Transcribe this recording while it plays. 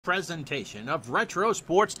Presentation of Retro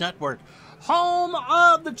Sports Network, home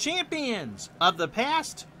of the champions of the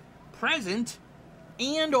past, present,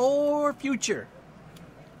 and or future.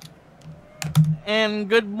 And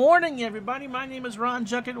good morning, everybody. My name is Ron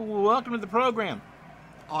Junkett. Welcome to the program.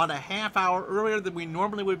 On a half hour earlier than we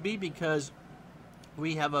normally would be because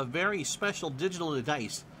we have a very special digital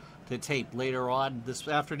dice to tape later on this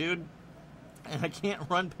afternoon, and I can't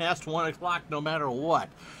run past 1 o'clock no matter what.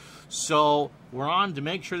 So we're on to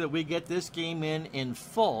make sure that we get this game in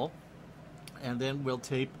full, and then we'll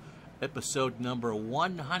tape episode number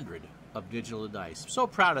 100 of Digital Dice. So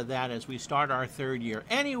proud of that as we start our third year.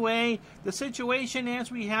 Anyway, the situation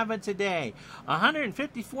as we have it today,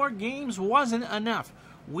 154 games wasn't enough.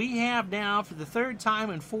 We have now, for the third time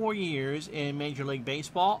in 4 years in Major League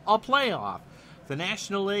Baseball, a playoff. The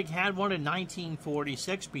National League had one in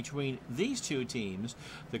 1946 between these two teams.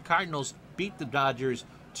 The Cardinals beat the Dodgers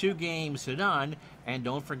 2-0, and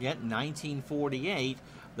don't forget 1948,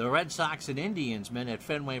 the Red Sox and Indians met at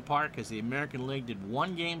Fenway Park as the American League did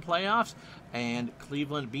 1-game playoffs, and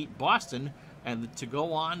Cleveland beat Boston and to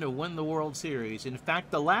go on to win the World Series. In fact,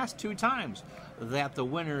 the last two times that the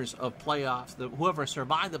winners of playoffs, whoever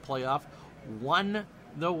survived the playoff, won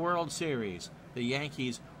the World Series. The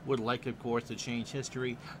Yankees would like, of course, to change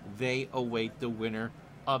history. They await the winner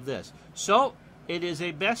of this. So it is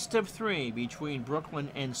a best of 3 between Brooklyn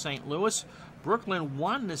and St. Louis. Brooklyn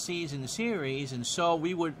won the season series, and so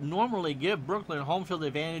we would normally give Brooklyn home field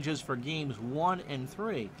advantages for games 1 and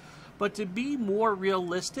 3. But to be more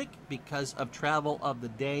realistic, because of travel of the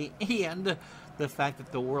day and the fact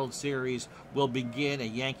that the World Series will begin at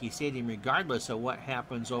Yankee Stadium regardless of what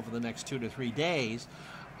happens over the next 2 to 3 days,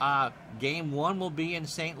 Game 1 will be in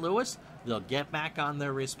St. Louis. They'll get back on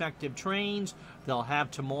their respective trains. They'll have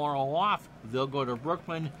tomorrow off. They'll go to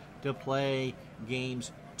Brooklyn to play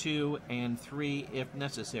games 2 and 3 if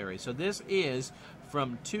necessary. So this is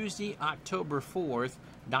from Tuesday, October 4th,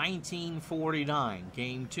 1949.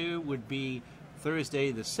 Game 2 would be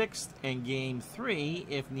Thursday the 6th, and Game 3,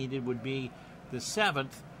 if needed, would be the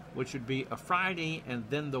 7th, which would be a Friday, and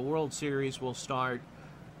then the World Series will start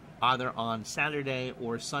either on Saturday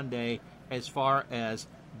or Sunday as far as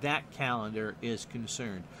that calendar is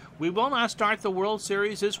concerned. We will not start the World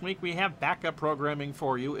Series this week. We have backup programming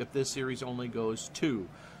for you if this series only goes 2.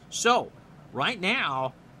 So, right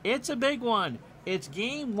now, it's a big one. It's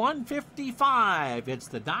game 155. It's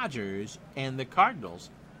the Dodgers and the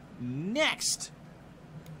Cardinals. Next,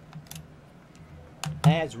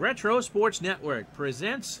 as Retro Sports Network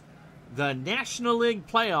presents the National League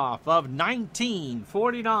Playoff of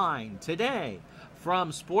 1949 today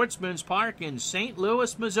from Sportsman's Park in St.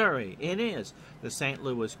 Louis, Missouri. It is the St.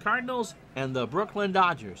 Louis Cardinals and the Brooklyn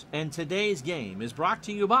Dodgers. And today's game is brought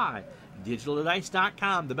to you by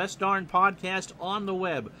DigitalDice.com, the best darn podcast on the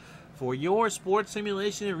web for your sports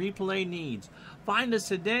simulation and replay needs. Find us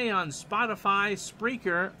today on Spotify,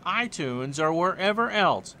 Spreaker, iTunes, or wherever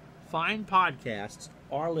else fine podcasts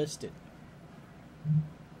are listed.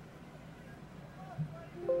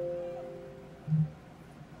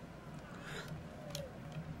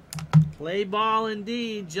 Play ball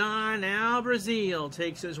indeed. John Albrazil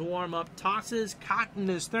takes his warm-up tosses. Cotton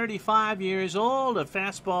is 35 years old, a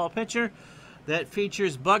fastball pitcher that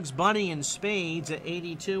features Bugs Bunny and spades at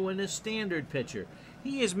 82 and a standard pitcher.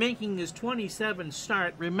 He is making his 27th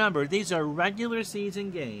start. Remember, these are regular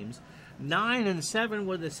season games. 9 and 7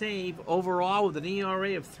 with a save overall with an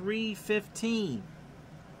ERA of 3.15.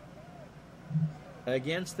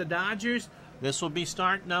 Against the Dodgers, this will be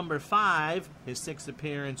start number 5, his 6th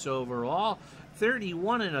appearance overall.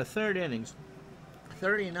 31 and a third innings,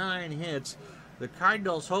 39 hits. The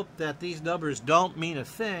Cardinals hope that these numbers don't mean a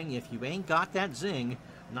thing if you ain't got that zing.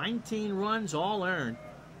 19 runs all earned.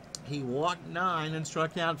 He walked 9 and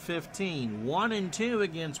struck out 15. 1 and 2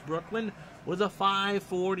 against Brooklyn with a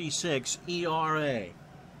 5.46 ERA.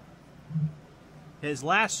 His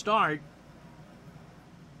last start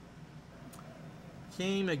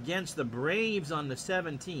came against the Braves on the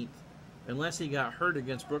 17th, unless he got hurt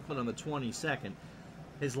against Brooklyn on the 22nd.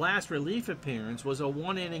 His last relief appearance was a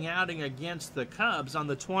 1-inning outing against the Cubs on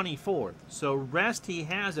the 24th. So rest he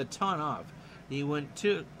has a ton of. He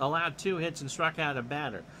allowed 2 hits and struck out a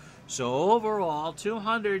batter. So overall,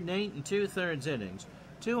 208 and 2/3 innings,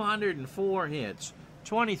 204 hits,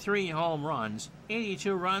 23 home runs,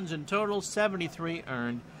 82 runs in total, 73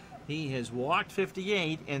 earned. He has walked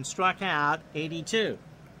 58 and struck out 82.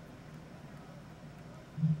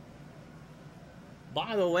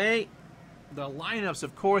 By the way, the lineups,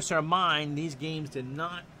 of course, are mine. These games did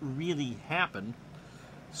not really happen.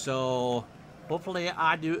 So Hopefully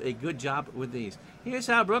I do a good job with these. Here's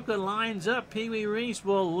how Brooklyn lines up. Pee Wee Reese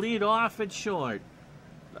will lead off at short.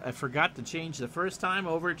 I forgot to change the first time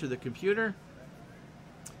over to the computer.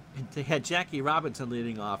 They had Jackie Robinson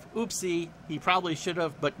leading off. Oopsie, he probably should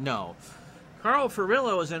have, but no. Carl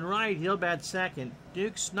Furillo is in right. He'll bat second.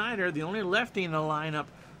 Duke Snider, the only lefty in the lineup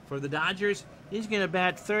for the Dodgers, he's going to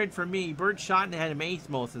bat third for me. Bert Schotten had him eighth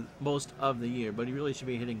most of the year, but he really should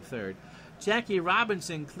be hitting third. Jackie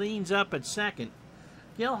Robinson cleans up at second.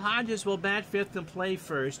 Gil Hodges will bat fifth and play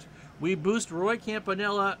first. We boost Roy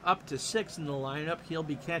Campanella up to sixth in the lineup. He'll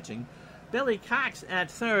be catching. Billy Cox at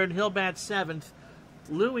third. He'll bat seventh.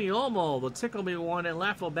 Louis Olmo, the tickle me one at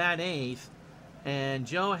left, will bat eighth. And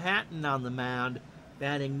Joe Hatton on the mound,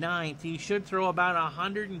 batting ninth. He should throw about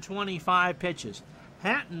 125 pitches.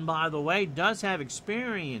 Hatton, by the way, does have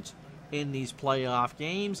experience in these playoff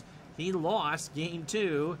games. He lost Game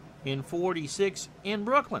 2 in 46 in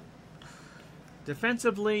Brooklyn.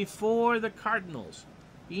 Defensively for the Cardinals,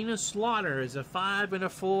 Enos Slaughter is a 5 and a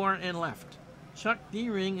 4 in left. Chuck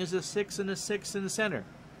Deering is a 6 and a 6 in center.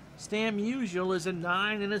 Stan Musial is a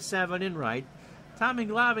 9 and a 7 in right. Tommy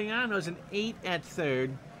Glaviano is an 8 at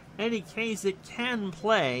third. Eddie Kazak can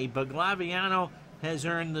play, but Glaviano has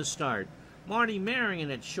earned the start. Marty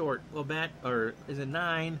Marion at short is a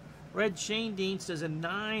 9. Red Schoendienst is a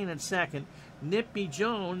 9 at second. Nippy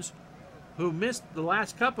Jones, who missed the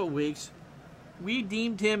last couple weeks, we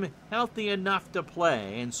deemed him healthy enough to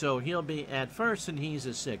play, and so he'll be at first, and he's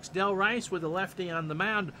a 6. Del Rice with a lefty on the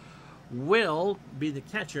mound will be the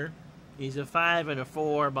catcher. He's a 5 and a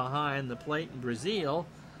 4 behind the plate in Brazil.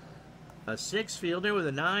 A 6 fielder with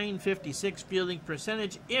a .956 fielding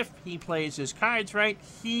percentage. If he plays his cards right,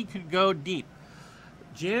 he could go deep.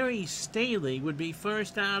 Jerry Staley would be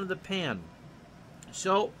first out of the pen.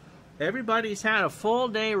 So everybody's had a full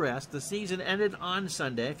day rest. The season ended on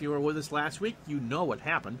Sunday. If you were with us last week, you know what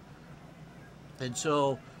happened. And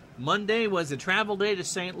so Monday was a travel day to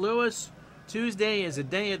St. Louis. Tuesday is a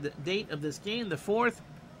date of this game, the 4th.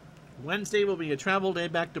 Wednesday will be a travel day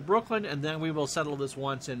back to Brooklyn, and then we will settle this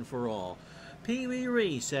once and for all. Pee Wee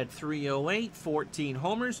Reese at 308, 14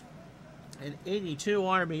 homers, and 82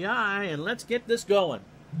 RBI, and let's get this going.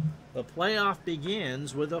 The playoff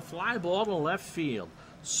begins with a fly ball to left field.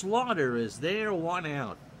 Slaughter is there, 1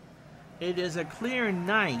 out. It is a clear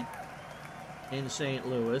night in St.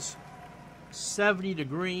 Louis. 70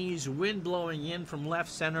 degrees, wind blowing in from left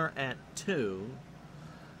center at 2.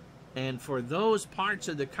 And for those parts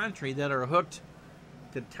of the country that are hooked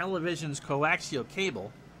to television's coaxial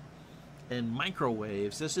cable and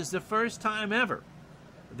microwaves, this is the first time ever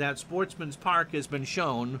that Sportsman's Park has been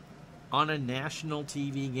shown on a national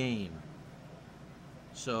TV game.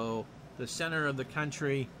 So the center of the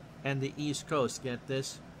country and the East Coast get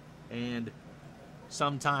this, and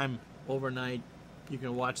sometime overnight you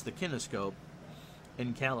can watch the Kinescope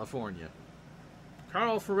in California.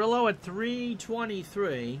 Carl Furillo at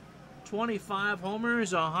 323. 25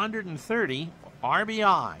 homers, 130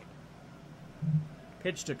 RBI.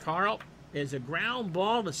 Pitch to Carl is a ground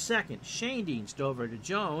ball to second. Schoendienst over to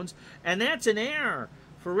Jones, and that's an error.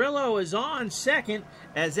 Furillo is on second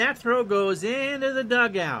as that throw goes into the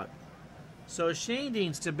dugout. So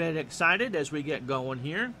Schoendienst a bit excited as we get going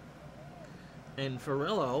here. And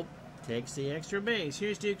Furillo takes the extra base.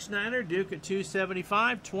 Here's Duke Snider. Duke at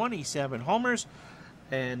 275, 27 homers,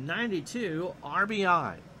 and 92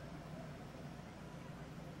 RBI.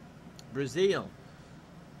 Brazil.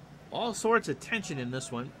 All sorts of tension in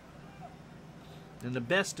this one. In the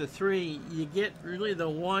best of 3, you get really the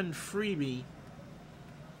one freebie.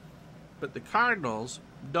 But the Cardinals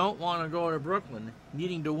don't want to go to Brooklyn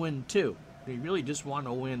needing to win 2. They really just want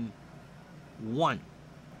to win 1.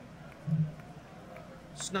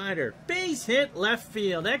 Snider, base hit left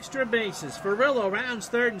field, extra bases. Furillo rounds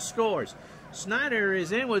third and scores. Snider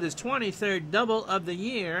is in with his 23rd double of the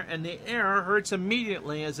year, and the error hurts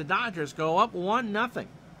immediately as the Dodgers go up 1-0.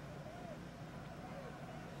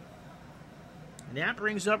 And that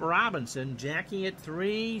brings up Robinson. Jackie at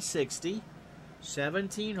 360,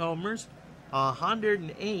 17 homers,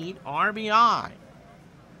 108 RBI.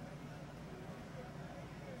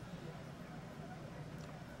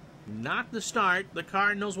 Not the start the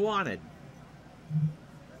Cardinals wanted.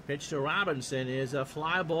 Pitch to Robinson is a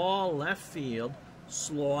fly ball left field.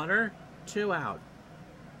 Slaughter, 2 out.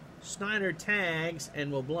 Snider tags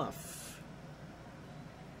and will bluff.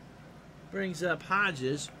 Brings up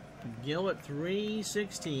Hodges. Gil at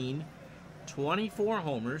 316, 24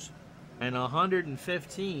 homers, and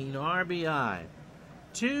 115 RBI.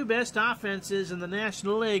 2 best offenses in the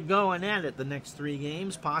National League going at it the next 3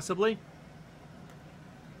 games, possibly.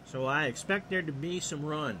 So I expect there to be some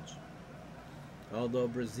runs. although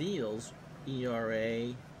Brazil's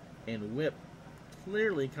ERA and WHIP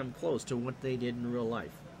clearly come close to what they did in real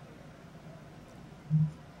life.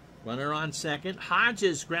 Runner on second.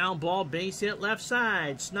 Hodges, ground ball, base hit left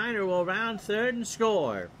side. Snyder will round third and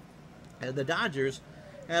score. And the Dodgers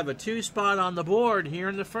have a 2-spot on the board here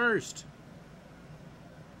in the first.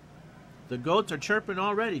 The goats are chirping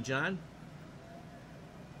already, John.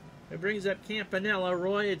 It brings up Campanella.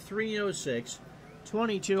 Roy at 306.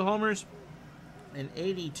 22 homers and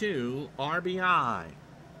 82 RBI.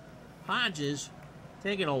 Hodges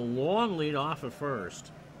taking a long lead off of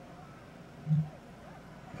first.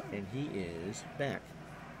 And he is back.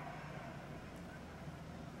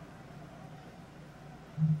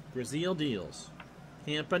 Brazil deals.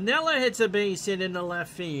 Campanella hits a base hit into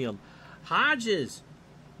left field. Hodges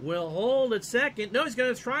will hold at second. No, he's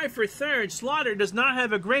going to try for third. Slaughter does not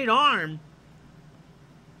have a great arm.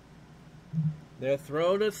 Their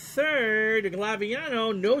throw to third.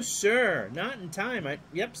 Glaviano, no sir. Not in time.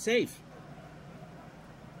 Yep, safe.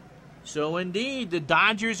 So indeed, the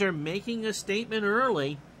Dodgers are making a statement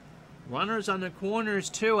early. Runners on the corners,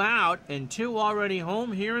 2 out, and 2 already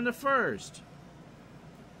home here in the first.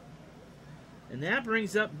 And that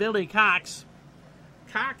brings up Billy Cox.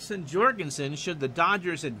 Cox and Jorgensen, should the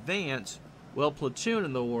Dodgers advance, will platoon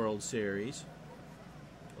in the World Series,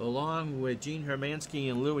 along with Gene Hermansky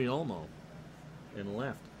and Louis Olmo in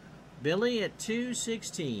left. Billy at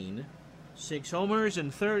 216, 6 homers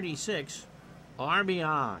and 36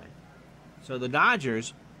 RBI. So the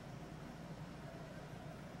Dodgers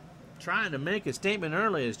trying to make a statement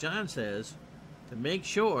early, as John says, to make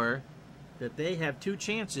sure that they have 2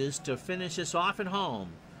 chances to finish this off at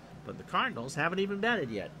home. But the Cardinals haven't even batted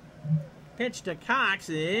yet. Pitch to Cox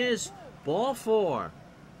is ball 4.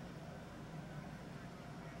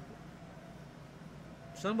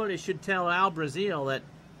 Somebody should tell Al Brazil that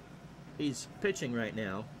he's pitching right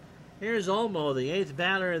now. Here's Olmo, the 8th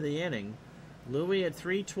batter of the inning. Louis at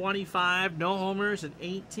 325, no homers and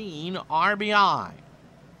 18 RBI.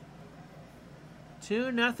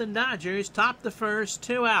 2-0 Dodgers, top the first,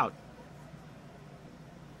 2 out.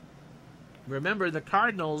 Remember, the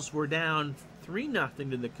Cardinals were down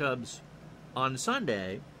 3-0 to the Cubs on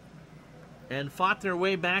Sunday and fought their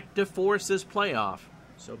way back to force this playoff.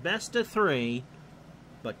 So best of 3,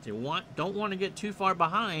 but you don't want to get too far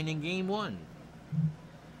behind in Game 1.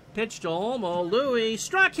 Pitch to Olmo. Louis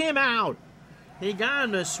struck him out. He got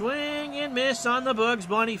him to swing and miss on the Bugs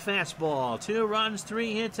Bunny fastball. 2 runs,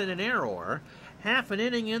 3 hits, and an error. Half an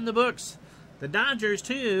inning in the books. The Dodgers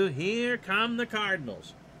 2. Here come the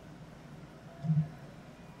Cardinals.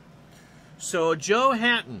 So Joe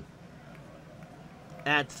Hatton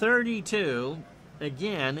at 32,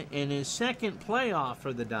 again in his second playoff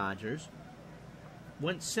for the Dodgers,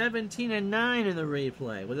 went 17-9 in the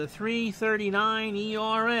replay with a 3.39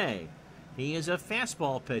 ERA. He is a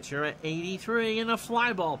fastball pitcher at 83 and a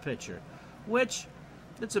fly ball pitcher, which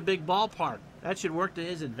it's a big ballpark. That should work to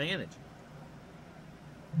his advantage.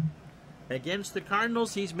 Against the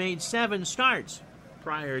Cardinals, he's made 7 starts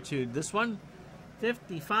prior to this one.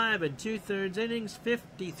 55 2/3 innings,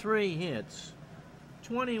 53 hits,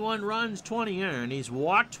 21 runs, 20 earned. He's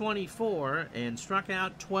walked 24 and struck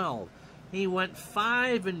out 12. He went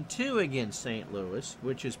 5-2 against St. Louis,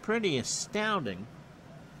 which is pretty astounding,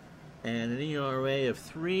 and an ERA of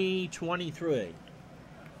 3.23.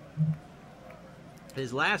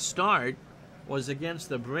 His last start was against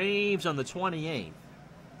the Braves on the 28th.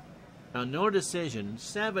 Now, no decision,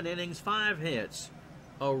 7 innings, 5 hits,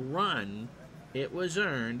 a run. It was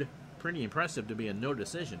earned. Pretty impressive to be a no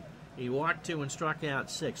decision. He walked 2 and struck out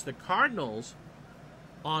 6. The Cardinals,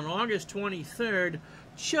 on August 23rd,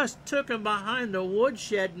 just took him behind the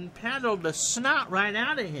woodshed and paddled the snot right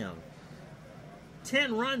out of him.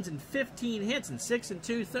 10 runs and 15 hits in 6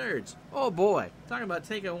 2/3. Oh boy, talking about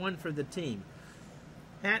taking one for the team.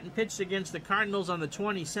 Hatton pitched against the Cardinals on the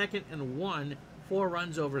 22nd and won 4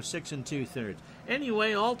 runs over 6 2/3.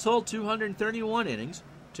 Anyway, all told, 231 innings,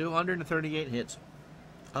 238 hits,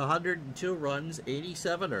 102 runs,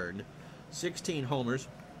 87 earned, 16 homers,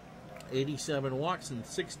 87 walks, and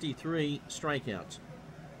 63 strikeouts.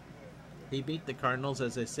 He beat the Cardinals,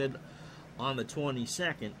 as I said, on the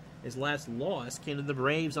 22nd. His last loss came to the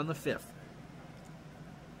Braves on the 5th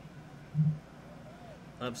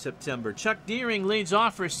of September. Chuck Deering leads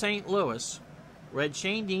off for St. Louis. Red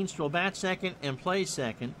Shane Deans will bat second and play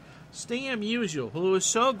second. Stan Musial, who was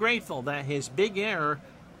so grateful that his big error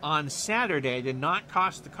on Saturday did not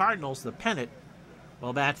cost the Cardinals the pennant,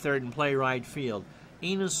 will bat third and play right field.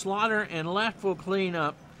 Enos Slaughter and left will clean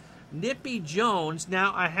up. Nippy Jones,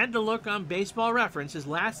 now I had to look on Baseball Reference. His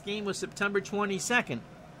last game was September 22nd.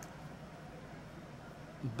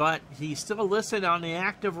 but he's still listed on the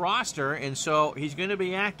active roster, and so he's going to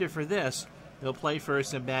be active for this. He'll play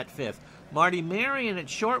first and bat fifth. Marty Marion at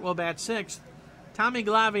short will bat sixth. Tommy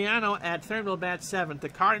Glaviano at third will bat seventh. The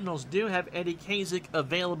Cardinals do have Eddie Kasich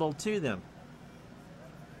available to them.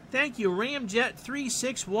 Thank you, Ramjet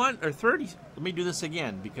 361 or 30. Let me do this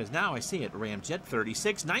again because now I see it. Ramjet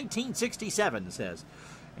 36 1967 says,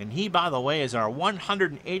 and he, by the way, is our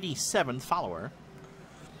 187th follower.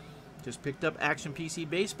 Just picked up Action PC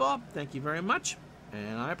Baseball. Thank you very much,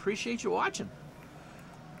 and I appreciate you watching.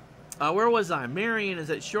 Where was I? Marion is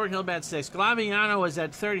at short, he'll bat sixth. Glaviano is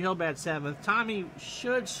at third, he'll bat seventh. Tommy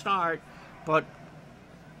should start, but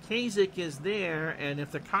Kasich is there, and if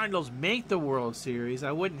the Cardinals make the World Series,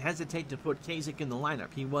 I wouldn't hesitate to put Kasich in the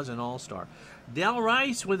lineup. He was an all-star. Del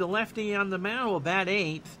Rice with a lefty on the mound will bat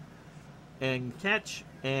eighth, and catch,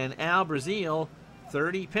 and Al Brazil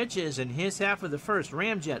 30 pitches in his half of the first.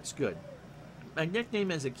 Ramjet's good. My nickname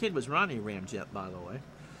as a kid was Ronnie Ramjet, by the way.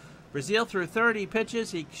 Brazil threw 30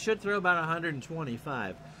 pitches. He should throw about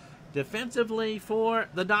 125. Defensively for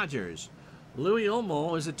the Dodgers, Louis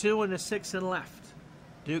Olmo is a 2 and a 6 in left.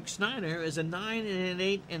 Duke Snider is a 9 and an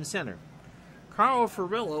 8 in center. Carl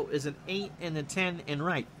Furillo is an 8 and a 10 in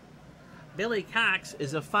right. Billy Cox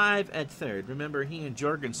is a 5 at third. Remember, he and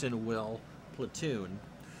Jorgensen will platoon.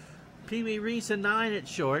 Pee Wee Reese a 9 at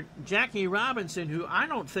short. Jackie Robinson, who I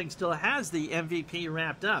don't think still has the MVP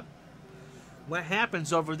wrapped up. What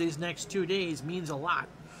happens over these next 2 days means a lot.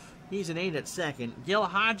 He's an 8 at second. Gil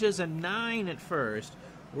Hodges a 9 at first.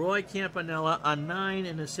 Roy Campanella a 9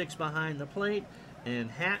 and a 6 behind the plate.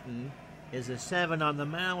 And Hatton is a 7 on the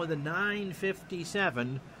mound with a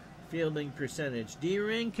 957 fielding percentage.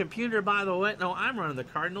 D-Ring, computer, by the way. No, I'm running the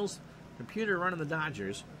Cardinals. Computer running the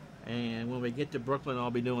Dodgers. And when we get to Brooklyn,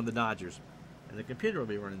 I'll be doing the Dodgers. And the computer will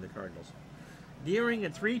be running the Cardinals. D-Ring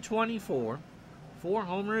at 324. 4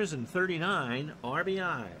 homers and 39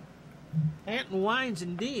 RBI. Hatton winds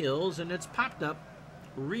and deals, and it's popped up.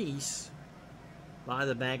 Reese by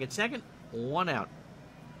the bag at second. 1 out.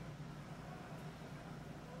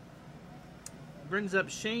 Brings up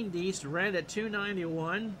Shane Deist, red at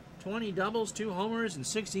 291. 20 doubles, 2 homers, and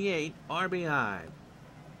 68 RBI.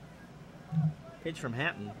 Pitch from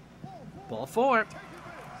Hatton. Ball 4.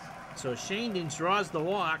 So Shane Deist draws the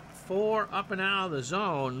walk. 4 up and out of the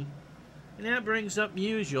zone. And that brings up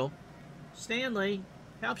Musial. Stanley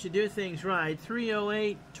helps you do things right.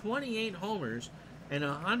 308, 28 homers, and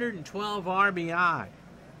 112 RBI.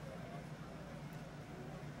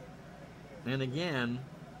 And again,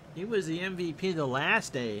 he was the MVP the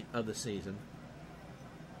last day of the season.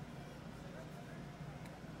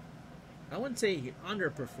 I wouldn't say he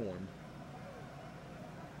underperformed,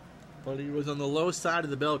 but he was on the low side of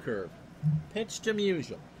the bell curve. Pitch to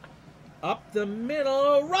Musial. Up the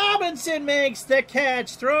middle, Robinson makes the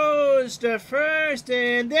catch, throws to first,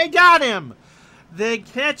 and they got him. They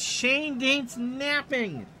catch Shane Deist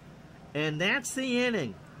napping. And that's the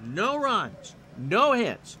inning. No runs, no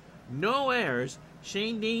hits, no errors.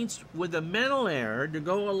 Shane Deist with a mental error to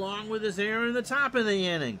go along with his error in the top of the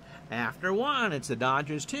inning. After 1, it's the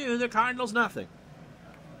Dodgers 2, the Cardinals nothing.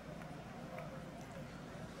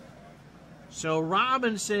 So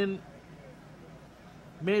Robinson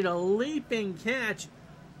made a leaping catch,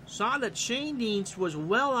 saw that Shane Deist was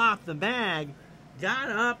well off the bag,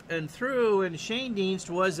 got up and threw, and Shane Deist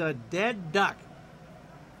was a dead duck.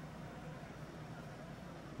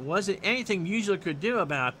 Wasn't anything Musial could do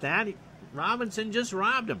about that. Robinson just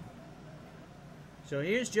robbed him. So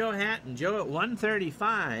here's Joe Hatton. Joe at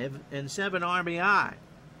 135 and 7 RBI.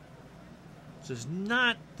 This is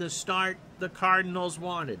not the start the Cardinals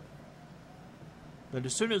wanted. But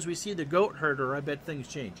as soon as we see the goat herder, I bet things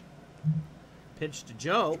change. Pitch to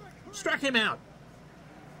Joe. Struck him out.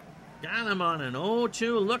 Got him on an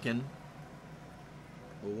 0-2 looking.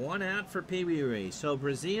 1 out for Pee Wee Reese. So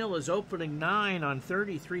Brazil is opening 9 on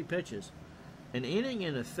 33 pitches. An inning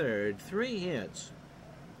and a third. 3 hits.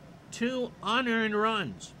 2 unearned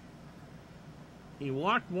runs. He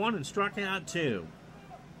walked 1 and struck out 2.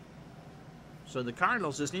 So the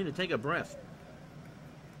Cardinals just need to take a breath.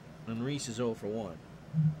 And Reese is 0 for 1.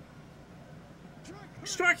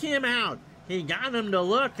 Struck him out. He got him to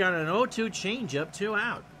look on an 0-2 changeup, 2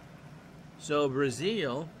 out. So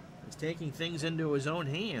Brazil is taking things into his own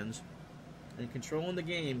hands and controlling the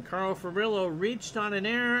game. Carl Furillo reached on an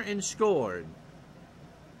error and scored.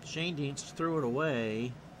 Shane Deist threw it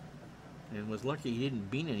away and was lucky he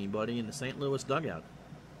didn't beat anybody in the St. Louis dugout.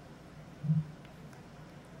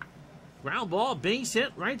 Ground ball, base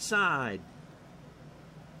hit, right side.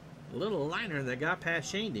 A little liner that got past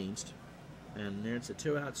Shane Deist. And there's a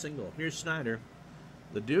 2-out single. Here's Snider.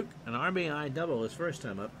 The Duke, an RBI double his first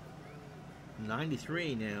time up.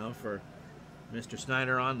 93 now for Mr.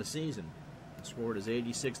 Snyder on the season. He scored his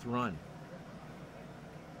 86th run.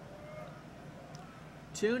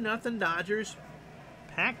 2-0 Dodgers.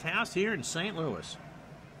 Packed house here in St. Louis.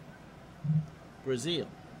 Brazil.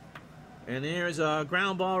 And there's a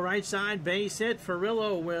ground ball right side, base hit.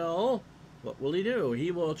 Furillo will, what will he do?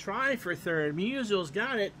 He will try for third. Musial's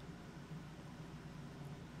got it.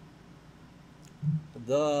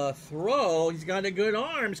 The throw, he's got a good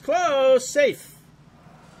arms. Close, safe.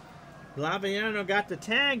 Laviano got the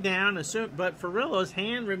tag down, but Furillo's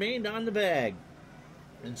hand remained on the bag.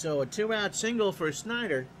 And so a 2-out single for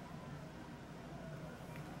Snyder.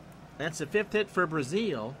 That's the 5th hit for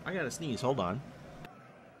Brazil. I gotta sneeze, hold on.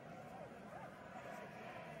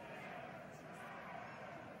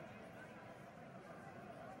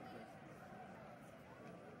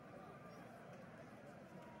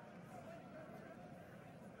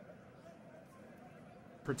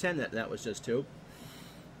 Pretend that was just 2.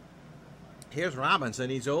 Here's Robinson.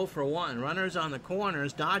 He's 0 for 1. Runners on the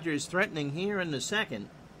corners. Dodgers threatening here in the second.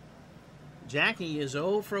 Jackie is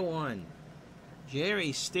 0 for 1.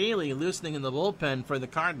 Jerry Staley loosening in the bullpen for the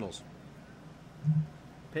Cardinals.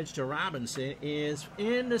 Pitch to Robinson is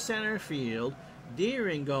in the center field.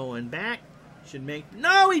 Deering going back. Should make...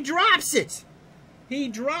 No, he drops it! He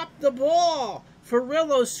dropped the ball.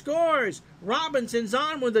 Furillo scores. Robinson's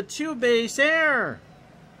on with a 2-base error.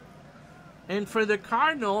 And for the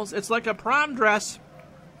Cardinals, it's like a prom dress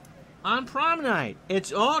on prom night.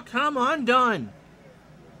 It's all come undone.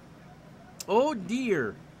 Oh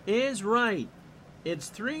dear is right. It's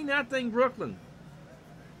 3-0 Brooklyn.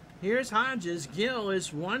 Here's Hodges. Gill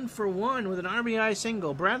is 1 for 1 with an RBI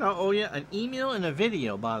single. Brad, I'll owe you an email and a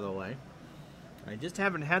video, by the way. I just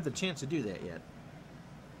haven't had the chance to do that yet.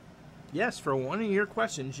 Yes, for one of your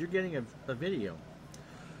questions, you're getting a video.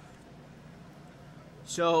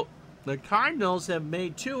 So... the Cardinals have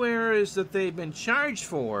made 2 errors that they've been charged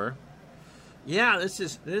for. Yeah, this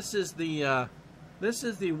is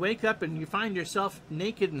the wake up and you find yourself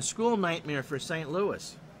naked in school nightmare for St.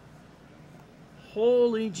 Louis.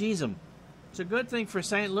 Holy jeezum. It's a good thing for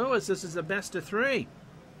St. Louis. This is the best of 3.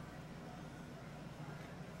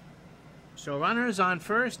 So runners on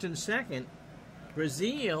first and second.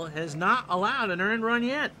 Brazil has not allowed an earned run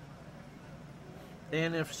yet.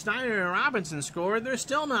 And if Snyder and Robinson score, they're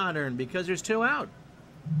still not earned because there's 2 out.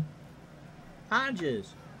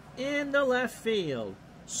 Hodges in the left field.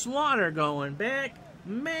 Slaughter going back.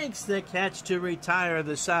 Makes the catch to retire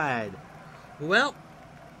the side. Well,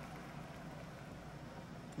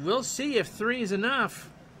 we'll see if 3 is enough.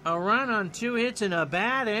 A run on 2 hits and a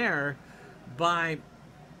bad error by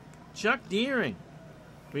Chuck Deering.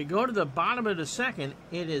 We go to the bottom of the second.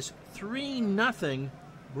 It is 3-0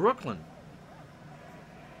 Brooklyn.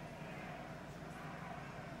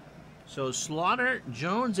 So Slaughter,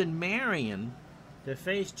 Jones, and Marion to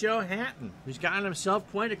face Joe Hatton, who's got himself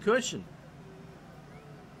quite a cushion.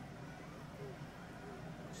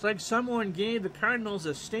 It's like someone gave the Cardinals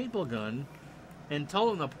a staple gun and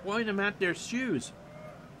told them to point them at their shoes.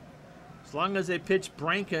 As long as they pitch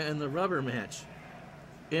Branca in the rubber match.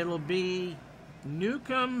 It'll be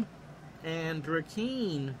Newcomb and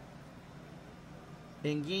Drakeen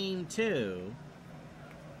in Game 2.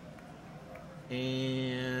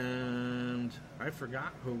 And I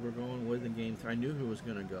forgot who we're going with in Game 3. I knew who was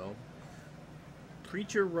going to go.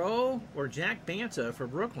 Preacher Rowe or Jack Banta for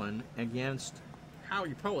Brooklyn against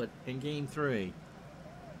Howie Poet in Game 3.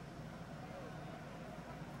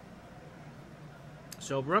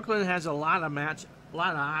 So Brooklyn has a lot of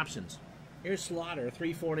options. Here's Slaughter,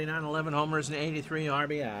 349, 11 homers, and 83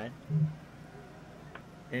 RBI.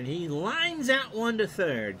 And he lines out 1 to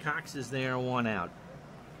third. Cox is there, 1 out.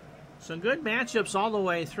 Some good matchups all the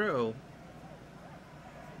way through.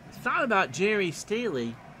 Thought about Jerry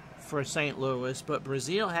Staley for St. Louis, but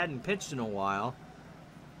Brazil hadn't pitched in a while.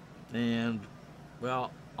 And,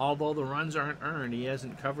 well, although the runs aren't earned, he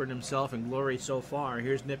hasn't covered himself in glory so far.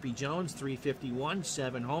 Here's Nippy Jones, 351,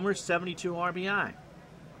 7 homers, 72 RBI.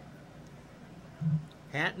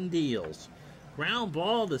 Hatton deals. Ground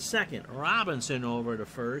ball to second. Robinson over to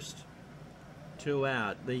first. 2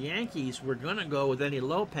 out. The Yankees were going to go with Eddie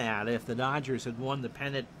Lopad if the Dodgers had won the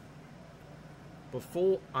pennant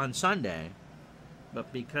before on Sunday,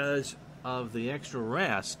 but because of the extra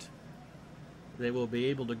rest, they will be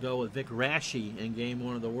able to go with Vic Raschi in Game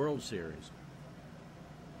 1 of the World Series.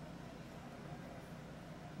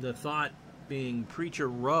 The thought being Preacher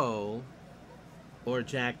Rowe or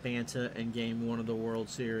Jack Banta in Game 1 of the World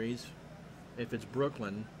Series, if it's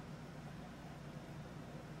Brooklyn.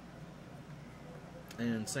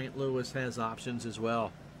 And St. Louis has options as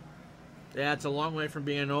well. Yeah, it's a long way from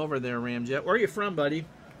being over there, Ramjet. Where are you from, buddy?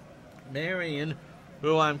 Marion,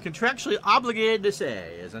 who I'm contractually obligated to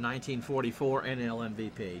say is a 1944 NL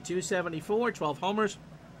MVP. 274, 12 homers,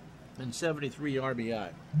 and 73 RBI.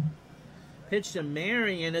 Pitch to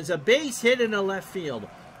Marion is a base hit in the left field.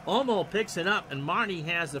 Olmo picks it up, and Marty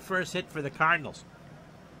has the first hit for the Cardinals.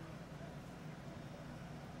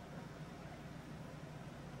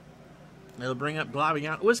 It'll bring up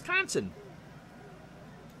Glaviano. Wisconsin.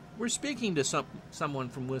 We're speaking to someone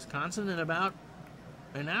from Wisconsin in about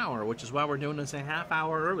an hour, which is why we're doing this a half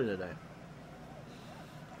hour early today.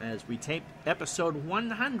 As we tape episode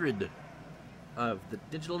 100 of the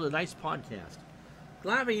Digital to Dice podcast.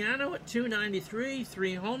 Glaviano at 293,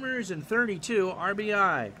 3 homers and 32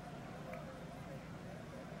 RBI.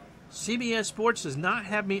 CBS Sports does not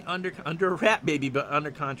have me under wrap, baby, but under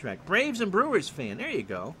contract. Braves and Brewers fan. There you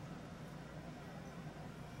go.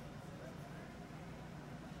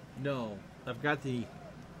 No, I've got the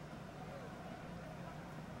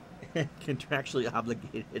contractually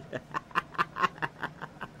obligated.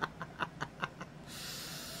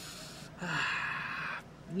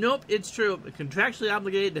 Nope, it's true. Contractually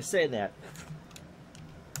obligated to say that.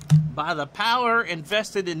 By the power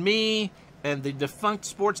invested in me and the defunct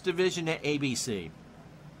sports division at ABC.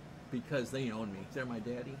 Because they own me. They're my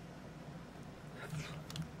daddy.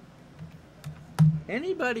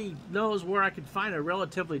 Anybody knows where I could find a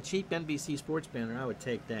relatively cheap NBC sports banner, I would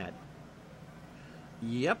take that.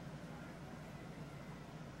 Yep.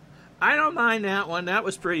 I don't mind that one. That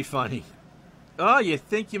was pretty funny. Oh, you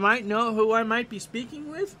think you might know who I might be speaking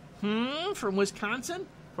with? From Wisconsin?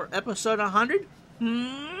 For episode 100?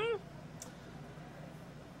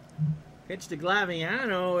 Pitch to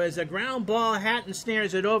Glaviano is a ground ball. Hatton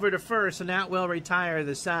snares it over to first, and that will retire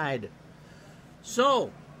the side.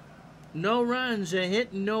 So, no runs, a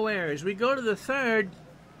hit, and no errors. We go to the third.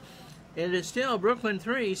 It is still Brooklyn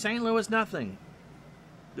 3, St. Louis nothing.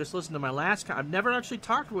 Just listen to my last... I've never actually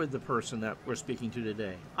talked with the person that we're speaking to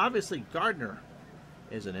today. Obviously, Gardner,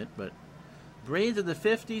 isn't it? But Braves of the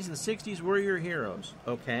 50s and 60s were your heroes.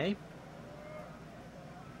 Okay.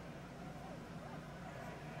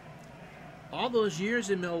 All those years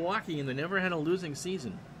in Milwaukee, and they never had a losing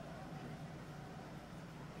season.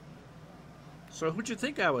 So who'd you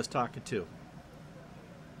think I was talking to?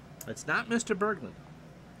 It's not Mr. Berglund.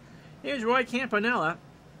 Here's Roy Campanella.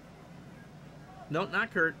 No,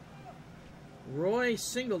 not Kurt. Roy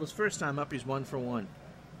singled his first time up. He's 1 for 1.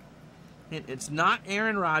 And it's not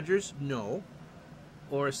Aaron Rodgers, no.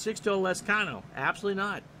 Or Sixto Lezcano, absolutely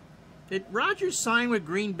not. Did Rodgers sign with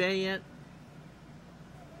Green Bay yet?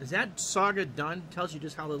 Is that saga done? Tells you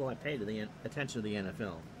just how little I pay attention to the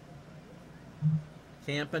NFL.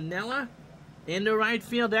 Campanella into right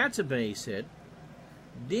field. That's a base hit.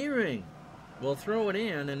 Deering will throw it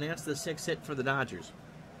in, and that's the 6th hit for the Dodgers.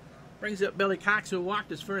 Brings up Billy Cox, who walked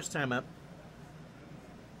his first time up.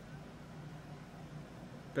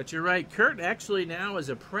 But you're right, Kurt actually now is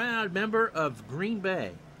a proud member of Green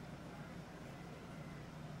Bay.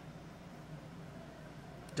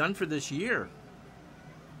 Done for this year.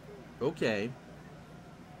 Okay.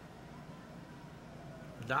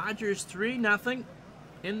 Dodgers 3-0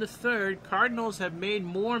 in the third. Cardinals have made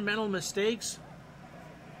more mental mistakes.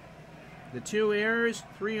 The 2 errors,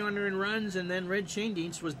 3 unearned runs, and then Red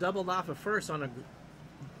Schoendienst was doubled off of first on a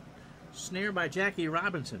snare by Jackie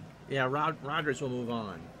Robinson. Yeah, Rodgers will move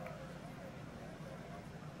on.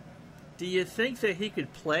 Do you think that he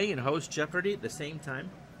could play and host Jeopardy at the same time?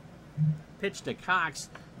 Pitch to Cox.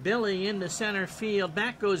 Billy into center field.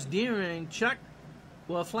 Back goes Deering. Chuck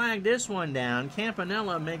will flag this one down.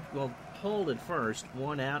 Campanella will hold it first.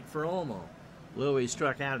 1 out for Olmo. Louis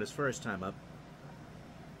struck out his first time up.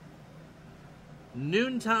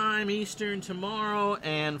 Noontime Eastern tomorrow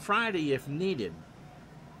and Friday if needed.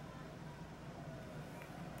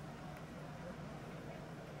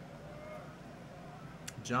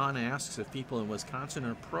 John asks if people in Wisconsin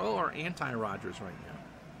are pro or anti-Rodgers right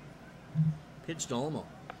now. Pitch to Olmo.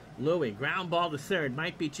 Louis, ground ball to third,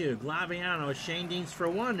 might be 2. Glaviano, Schoendienst for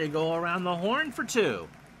 1 to go around the horn for 2.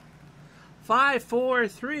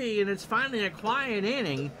 5-4-3, and it's finally a quiet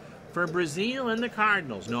inning for Brazil and the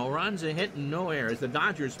Cardinals. No runs, a hit, and no errors. The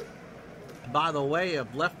Dodgers, by the way,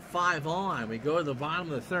 have left 5 on. We go to the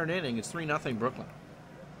bottom of the third inning. It's 3-0 Brooklyn.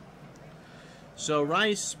 So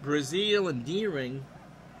Rice, Brazil, and Deering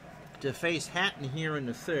to face Hatton here in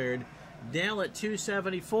the third. Dell at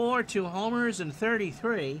 274, 2 homers, and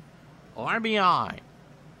 33 RBI.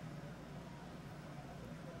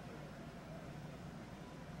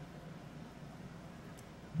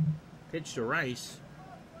 Pitch to Rice.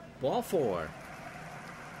 Ball 4.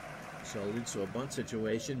 So it leads to a bunt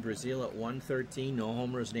situation. Brazil at 113, no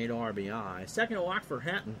homers and 8 RBI. Second walk for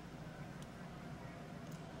Hatton.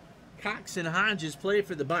 Cox and Hodges play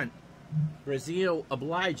for the bunt. Brazil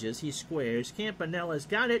obliges. He squares. Campanella's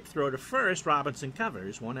got it. Throw to first. Robinson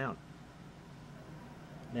covers. 1 out.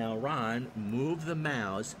 Now Ron, move the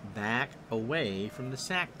mouse back away from the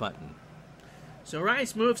sack button. So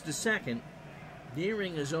Rice moves to second.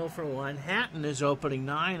 Deering is 0 for 1. Hatton is opening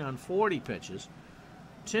 9 on 40 pitches.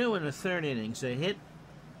 2 in the third innings. A hit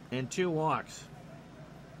and 2 walks.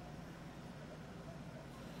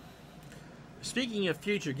 Speaking of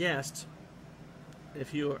future guests,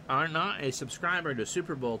 if you are not a subscriber to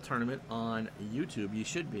Super Bowl Tournament on YouTube, you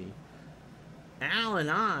should be. Al and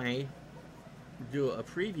I do a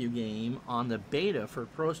preview game on the beta for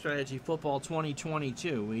Pro Strategy Football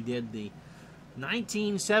 2022. We did the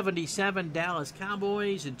 1977 Dallas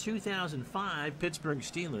Cowboys and 2005 Pittsburgh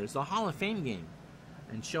Steelers, the Hall of Fame game,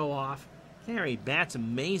 and show off Harry Bat's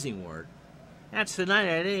amazing work. That's tonight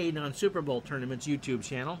at 8 on Super Bowl Tournament's YouTube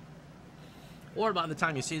channel. Or by the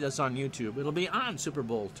time you see this on YouTube, it'll be on Super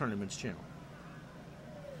Bowl Tournament's channel.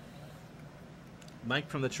 Mike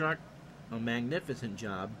from the truck, a magnificent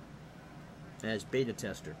job as beta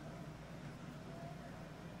tester.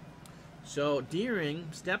 So Deering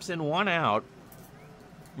steps in 1 out.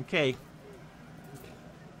 Okay.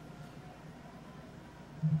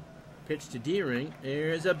 Pitch to Deering.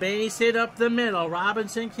 There's a base hit up the middle.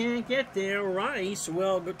 Robinson can't get there. Rice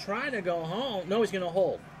will try to go home. No, he's going to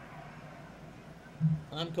hold.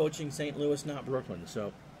 I'm coaching St. Louis, not Brooklyn.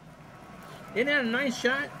 So, isn't that a nice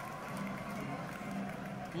shot?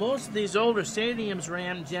 Most of these older stadiums,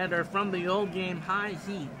 Ramjet, are from the old game High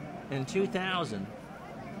Heat in 2000.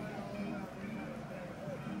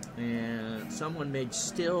 And someone made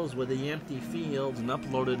stills with the empty fields and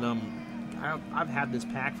uploaded them. I've had this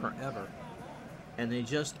pack forever. And they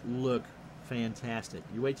just look fantastic.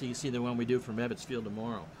 You wait till you see the one we do from Ebbets Field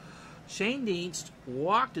tomorrow. Shane Dienst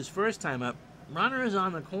walked his first time up. Runners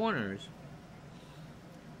on the corners.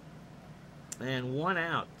 And 1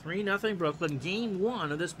 out. 3-0 Brooklyn. Game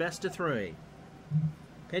 1 of this best of 3.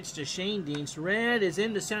 Pitch to Shane Dienst. Red is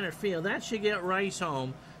into center field. That should get Rice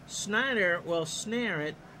home. Snyder will snare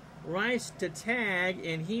it. Rice to tag,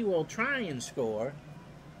 and he will try and score.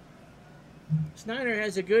 Snyder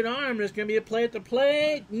has a good arm. There's going to be a play at the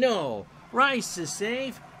plate. No. Rice is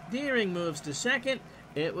safe. Deering moves to second.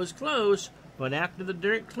 It was close, but after the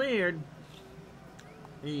dirt cleared,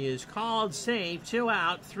 he is called safe. 2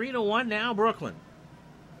 out. 3-1 now, Brooklyn.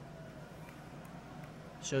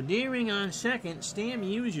 So Deering on second. Stan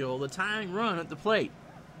Musial, the tying run at the plate.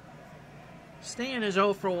 Stan is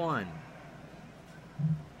 0 for 1.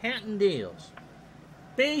 Hatton deals.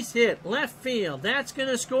 Base hit, left field. That's going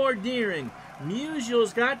to score Deering.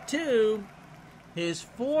 Musial's got 2. His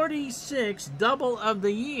 46th double of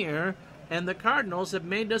the year, and the Cardinals have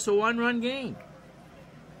made this a 1-run game.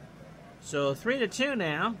 So 3-2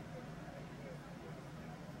 now.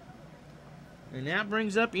 And that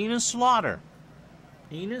brings up Enos Slaughter.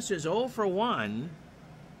 Enos is 0 for 1.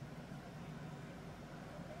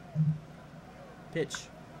 Pitch.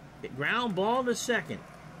 Ground ball to second.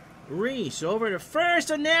 Reese over to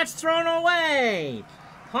first, and that's thrown away.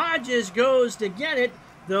 Hodges goes to get it.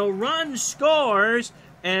 The run scores,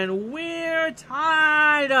 and we're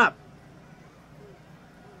tied up.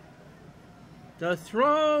 The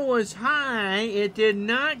throw was high. It did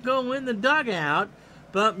not go in the dugout,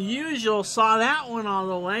 but Musial saw that one all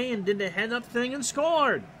the way and did the head-up thing and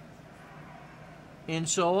scored. And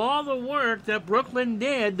so all the work that Brooklyn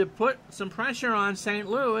did to put some pressure on St.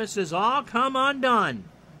 Louis has all come undone.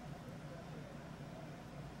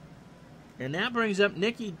 And that brings up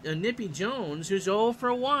Nippy Jones, who's 0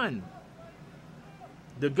 for 1.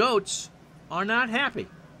 The Goats are not happy.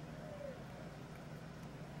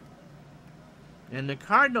 And the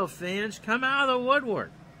Cardinal fans come out of the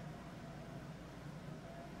woodwork.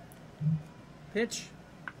 Pitch.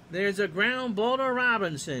 There's a ground ball to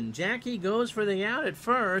Robinson. Jackie goes for the out at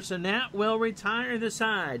first, and that will retire the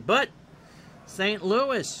side. But St.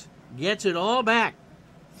 Louis gets it all back.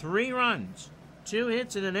 3 runs, 2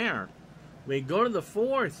 hits, and an error. We go to the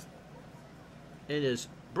 4th. It is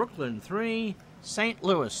Brooklyn 3, St.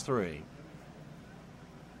 Louis 3.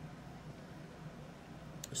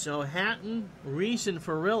 So Hatton, Reese, and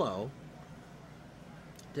Ferrillo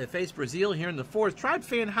to face Brazil here in the 4th. Tribe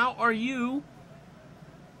fan, how are you?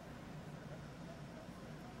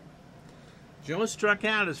 Joe struck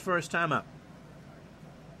out his first time up.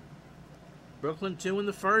 Brooklyn 2 in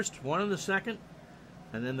the 1st, 1 in the 2nd,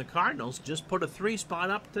 and then the Cardinals just put a 3 spot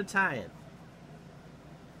up to tie it.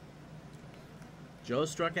 Joe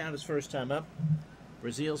struck out his first time up.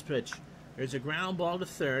 Brazil's pitch. There's a ground ball to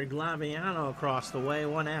third. Glaviano across the way,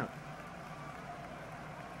 1 out.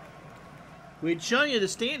 We'd show you the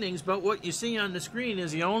standings, but what you see on the screen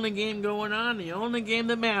is the only game going on, the only game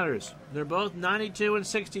that matters. They're both 92 and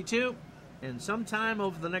 62, and sometime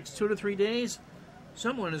over the next 2 to 3 days,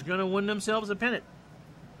 someone is going to win themselves a pennant.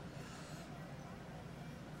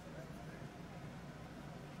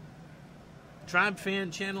 Tribe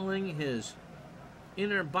fan channeling his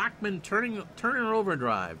inner Bachman Turner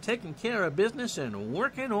overdrive, taking care of business and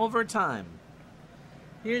working overtime.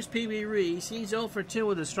 Here's Pee Wee Reese. He's 0 for 2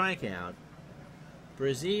 with a strikeout.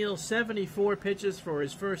 Brazil, 74 pitches for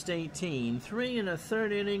his first 18, 3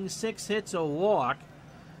 1/3 innings, 6 hits, a walk,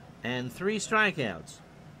 and 3 strikeouts.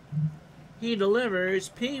 He delivers.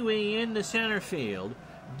 Pee Wee into center field.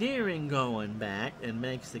 Deering going back and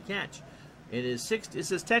makes the catch.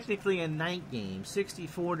 This is technically a night game.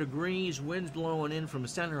 64 degrees, winds blowing in from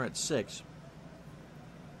center at 6.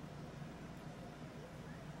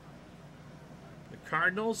 The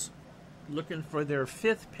Cardinals looking for their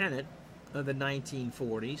 5th pennant of the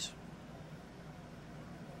 1940s.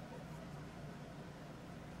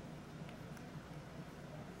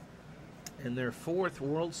 And their 4th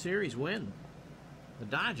World Series win. The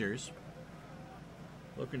Dodgers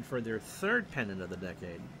looking for their 3rd pennant of the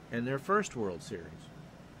decade and their 1st World Series.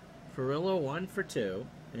 Furillo 1 for 2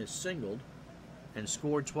 is singled and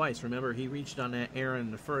scored twice. Remember, he reached on that error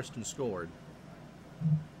in the first and scored.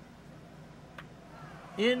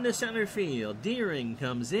 In the center field, Deering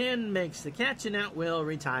comes in, makes the catch, and that will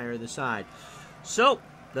retire the side. So,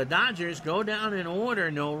 the Dodgers go down in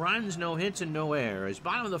order. No runs, no hits, and no errors.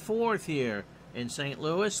 Bottom of the 4th here in St.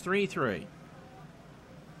 Louis, 3-3.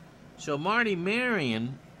 So Marty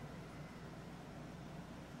Marion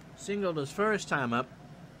singled his first time up.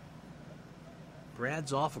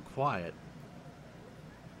 Brad's awful quiet.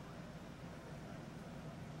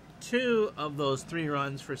 2 of those 3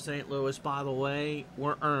 runs for St. Louis, by the way,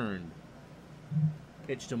 were earned.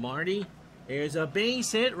 Pitch to Marty. There's a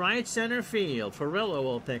base hit, right center field. Furillo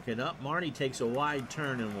will pick it up. Marty takes a wide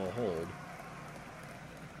turn and will hold.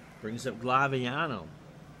 Brings up Glaviano.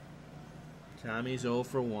 Tommy's 0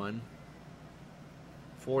 for 1.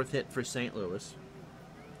 4th hit for St. Louis.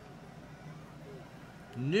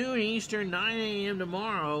 Noon Eastern, 9 a.m.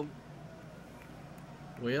 tomorrow.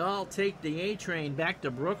 We all take the A train back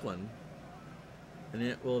to Brooklyn. And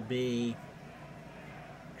it will be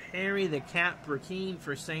Harry the Cat Burkeen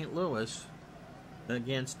for St. Louis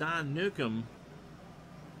against Don Newcomb,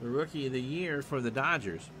 the Rookie of the Year for the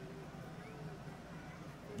Dodgers.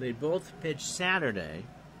 They both pitch Saturday,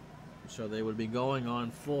 so they would be going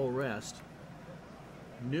on full rest.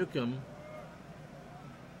 Newcomb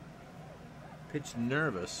pitched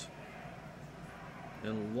nervous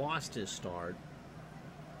and lost his start.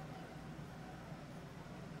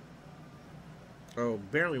 Oh,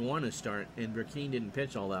 barely won his start, and Burkeen didn't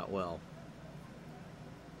pitch all that well.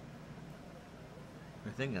 I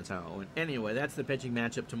think that's how it went. Anyway, that's the pitching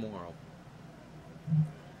matchup tomorrow.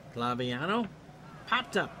 Glaviano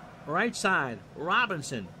popped up, right side.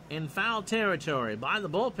 Robinson in foul territory by the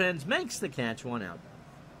bullpens, makes the catch, 1 out.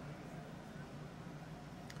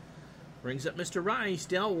 Brings up Mr. Rice.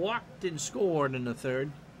 Dell walked and scored in the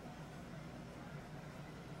 3rd.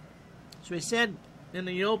 So we said in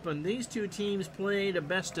the open, these 2 teams played a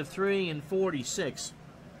best of 3 in 46.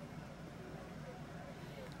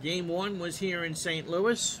 Game 1 was here in St.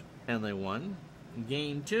 Louis, and they won.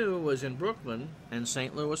 Game 2 was in Brooklyn, and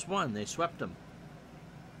St. Louis won. They swept them.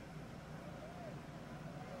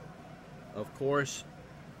 Of course,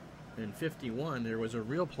 in 51, there was a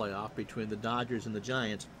real playoff between the Dodgers and the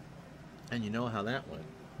Giants, and you know how that went.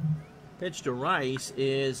 Pitch to Rice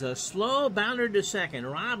is a slow bounder to second.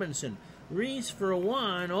 Robinson, Reese for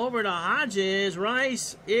 1, over to Hodges.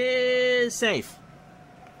 Rice is safe.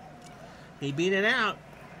 He beat it out.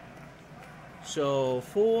 So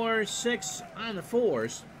 4-6 on the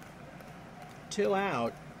 4s. 2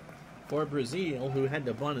 out for Brazil, who had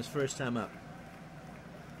to bunt his first time up.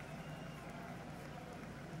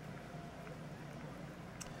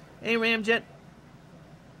 Hey, Ramjet.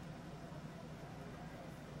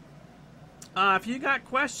 If you got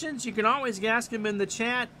questions, you can always ask them in the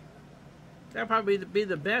chat. That'll probably be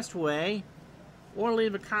the best way. Or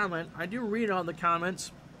leave a comment. I do read all the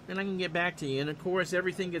comments, and I can get back to you. And, of course,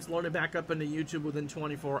 everything gets loaded back up into YouTube within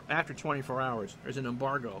after 24 hours. There's an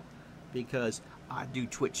embargo because I do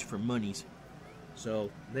Twitch for monies. So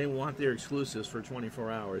they want their exclusives for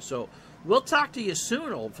 24 hours. So we'll talk to you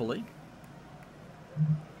soon, hopefully.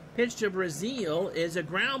 Pitch to Brazil is a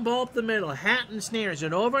ground ball up the middle. Hatton snares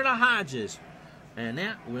it over to Hodges, and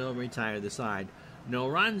that will retire the side. No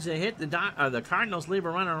runs to hit. The Cardinals leave a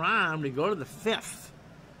runner on. We go to the 5th.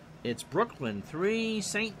 It's Brooklyn 3,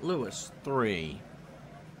 St. Louis 3.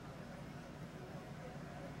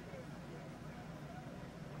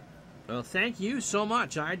 Well, thank you so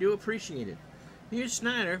much. I do appreciate it. Here's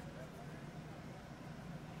Snyder.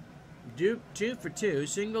 Duke 2 for 2.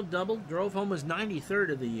 Single, double. Drove home his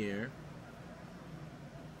 93rd of the year.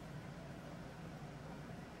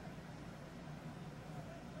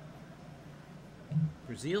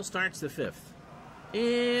 Brazil starts the 5th.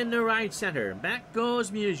 In the right center. Back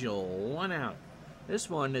goes Musial. 1 out. This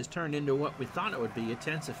one has turned into what we thought it would be, a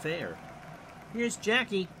tense affair. Here's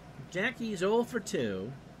Jackie. Jackie's 0 for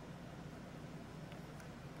 2.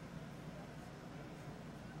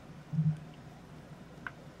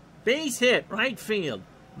 Base hit, right field.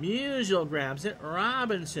 Musial grabs it.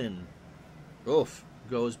 Robinson, oof,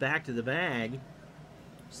 goes back to the bag.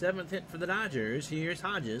 7th hit for the Dodgers. Here's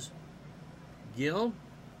Hodges. Gill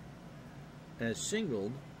has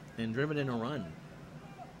singled and driven in a run.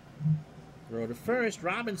 Throw to first.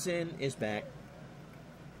 Robinson is back.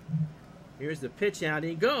 Here's the pitch out.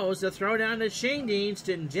 He goes. The throw down to Shane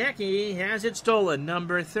Deanston. Jackie has it stolen.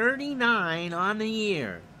 Number 39 on the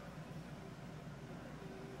year.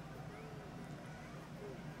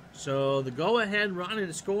 So the go-ahead run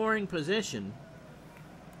in scoring position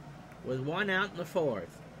with 1 out in the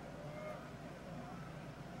 4th.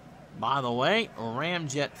 By the way,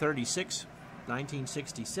 Ramjet 36,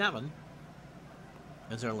 1967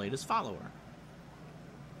 is our latest follower.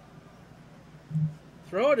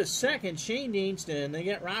 Throw to second, Shane Deanston. They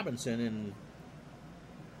get Robinson, and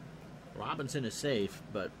Robinson is safe,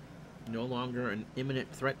 but no longer an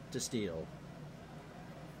imminent threat to steal.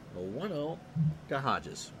 A 1-0 to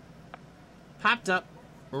Hodges. Popped up,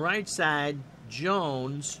 right side,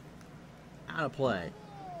 Jones, out of play.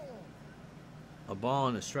 A ball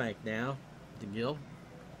and a strike now to Gill.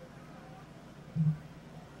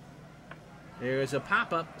 There's a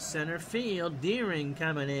pop-up, center field. Deering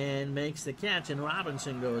coming in, makes the catch, and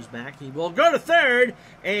Robinson goes back. He will go to third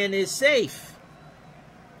and is safe.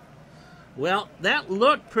 Well, that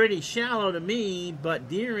looked pretty shallow to me, but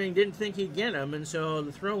Deering didn't think he'd get him, and so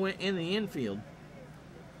the throw went in the infield.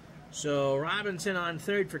 So Robinson on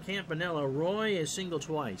third for Campanella. Roy is singled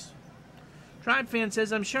twice. Tribe Fan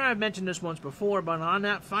says, I'm sure I've mentioned this once before, but on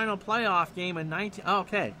that final playoff game in 19...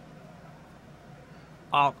 Okay.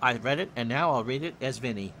 I read it, and now I'll read it as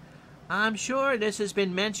Vinny. I'm sure this has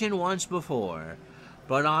been mentioned once before,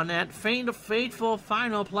 but on that fateful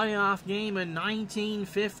final playoff game in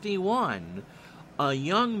 1951, a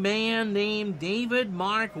young man named David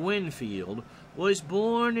Mark Winfield was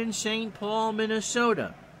born in St. Paul,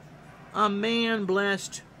 Minnesota. A man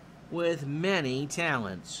blessed with many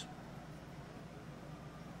talents.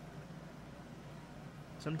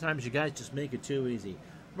 Sometimes you guys just make it too easy.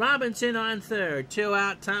 Robinson on third. 2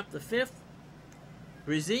 out, top the 5th.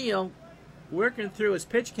 Brazil working through his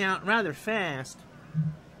pitch count rather fast.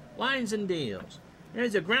 Lines and deals.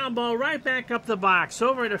 There's a ground ball right back up the box.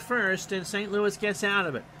 Over to first, and St. Louis gets out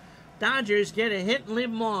of it. Dodgers get a hit and leave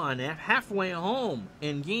them on at halfway home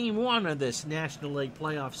in Game 1 of this National League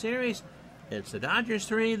Playoff Series. It's the Dodgers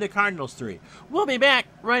 3, the Cardinals 3. We'll be back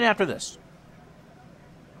right after this.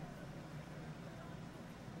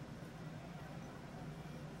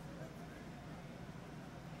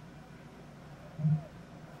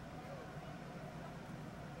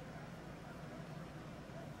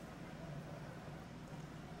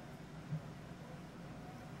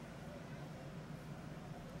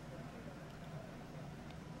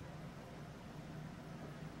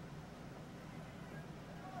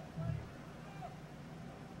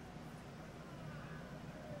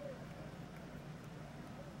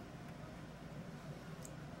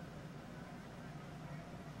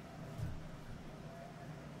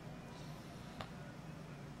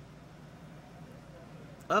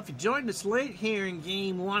 Well, if you joined us late here in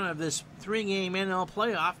Game 1 of this 3-game NL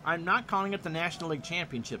playoff, I'm not calling it the National League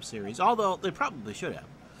Championship Series, although they probably should have.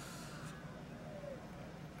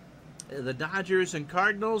 The Dodgers and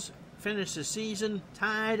Cardinals finished the season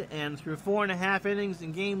tied, and through 4.5 innings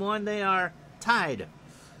in Game 1, they are tied.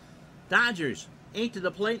 Dodgers, 8 to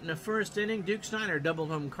the plate in the first inning. Duke Snyder doubled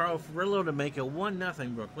home Carl Furillo to make it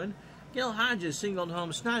 1-0 Brooklyn. Gil Hodges singled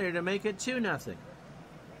home Snyder to make it 2-0.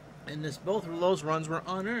 And both of those runs were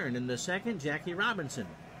unearned. In the second, Jackie Robinson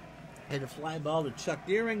hit a fly ball to Chuck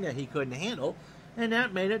Deering that he couldn't handle, and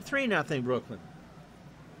that made it 3-0 Brooklyn.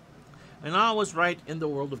 And all was right in the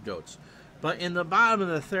world of goats. But in the bottom of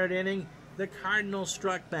the third inning, the Cardinals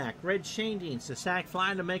struck back. Red Shane Deanston a sac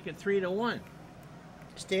fly to make it 3-1.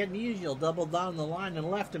 Stan Musial doubled down the line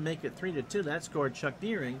and left to make it 3-2. That scored Chuck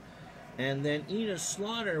Deering. And then Enos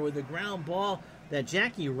Slaughter with a ground ball that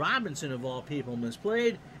Jackie Robinson, of all people,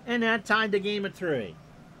 misplayed, and that tied the game at 3.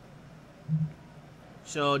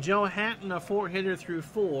 So Joe Hatton, a 4-hitter through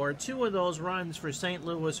 4. 2 of those runs for St.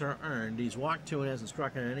 Louis are earned. He's walked 2 and hasn't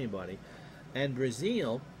struck out anybody. And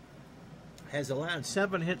Brazil has allowed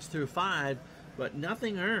 7 hits through 5, but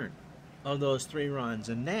nothing earned of those 3 runs.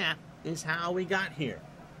 And that is how we got here.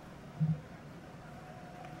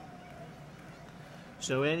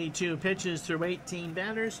 So 82 pitches through 18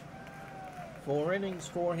 batters, 4 innings,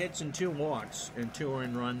 4 hits, and 2 walks, and 2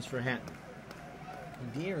 earned runs for Hatton.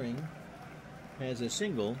 Deering has a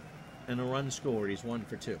single and a run scored. He's 1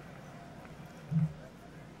 for 2.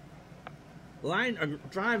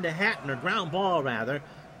 Drive to Hatton, or ground ball rather.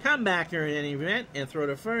 Come back here in any event and throw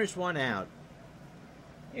the first one out.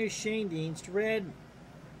 Here's Shane Dienst. Red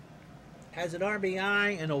has an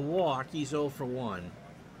RBI and a walk. He's 0 for 1.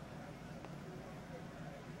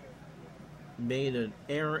 Made an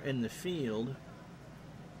error in the field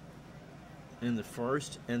in the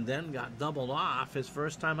first, and then got doubled off his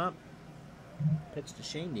first time up. Pitch to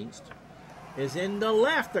Shane Dienst is in the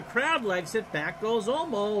left. The crowd likes it. Back goes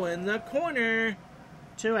Olmo in the corner.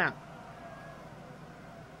 2 out.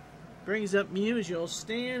 Brings up Musial.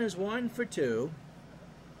 Stan is 1 for 2.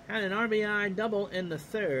 Had an RBI double in the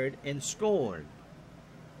third and scored.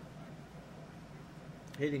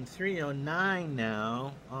 Hitting .309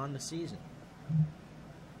 now on the season.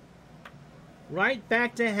 Right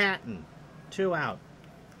back to Hatton. 2 out.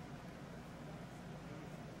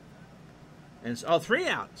 And 3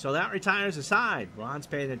 out. So that retires the side. Ron's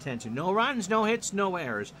paying attention. No runs, no hits, no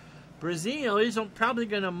errors. Brazil is probably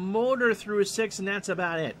going to motor through 6, and that's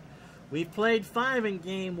about it. We've played 5 in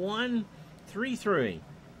game 1, 3-3.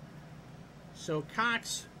 So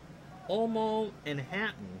Cox, Olmo, and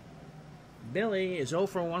Hatton. Billy is 0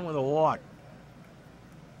 for 1 with a walk.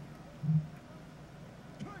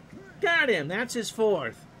 Got him. That's his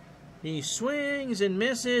 4th. He swings and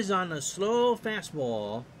misses on a slow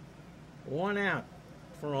fastball. 1 out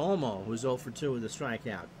for Olmo, who's 0 for 2 with a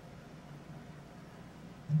strikeout.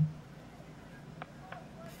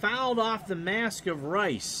 Fouled off the mask of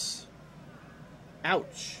Rice.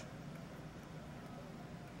 Ouch.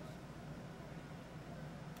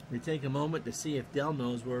 We take a moment to see if Dell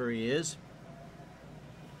knows where he is.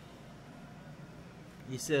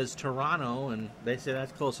 He says Toronto, and they say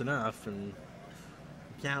that's close enough, and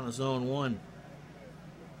count as 0-1.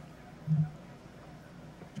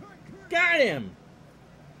 Got him!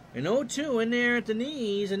 An 0-2 in there at the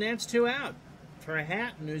knees, and that's 2 out for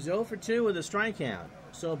Hatton, who's 0 for 2 with a strikeout.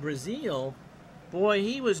 So Brazil, boy,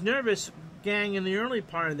 he was nervous, gang, in the early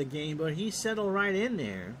part of the game, but he settled right in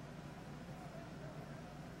there.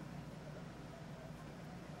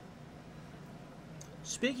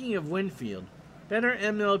 Speaking of Winfield, better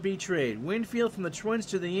MLB trade. Winfield from the Twins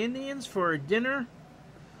to the Indians for a dinner,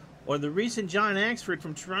 or the recent John Axford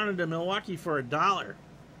from Toronto to Milwaukee for $1.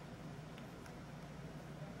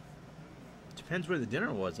 Depends where the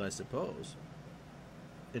dinner was, I suppose.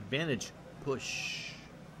 Advantage push.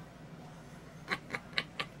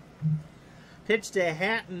 Pitch to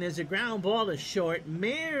Hatton is a ground ball to short.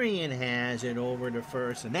 Marion has it over to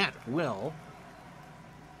first, and that will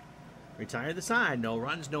retire the side. No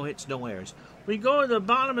runs, no hits, no errors. We go to the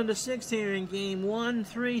bottom of the 6th here in game 1,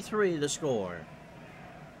 3-3 the score.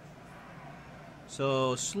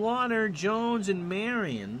 So Slaughter, Jones, and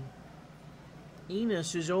Marion.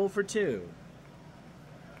 Enos is 0 for 2.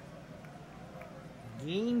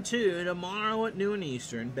 Game 2 tomorrow at noon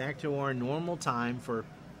Eastern. Back to our normal time for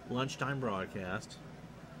lunchtime broadcast.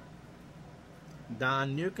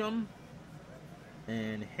 Don Newcomb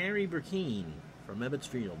and Harry Burkeen from Ebbets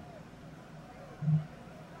Field.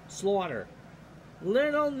 Slaughter.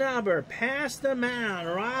 Little Nubber past the mound.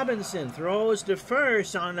 Robinson throws to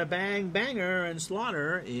first on a banger, and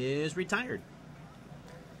Slaughter is retired.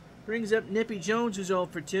 Brings up Nippy Jones, who's 0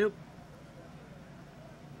 for 2.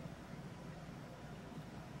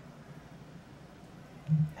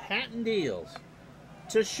 Hatton deals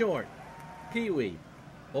to short. Pee-wee.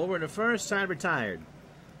 Over to first, side retired.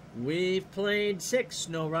 We've played 6.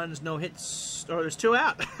 No runs, no hits. Oh, there's 2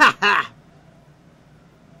 out. Ha ha!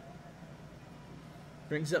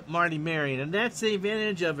 Brings up Marty Marion. And that's the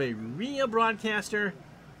advantage of a real broadcaster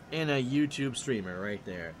and a YouTube streamer right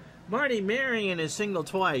there. Marty Marion is single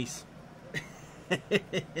twice.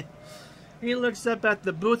 He looks up at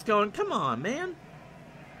the booth going, come on, man.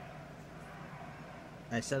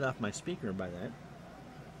 I set off my speaker by that.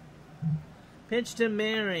 Pitch to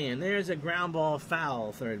Marion. There's a ground ball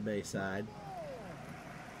foul, third base side.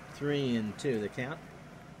 3-2 the count.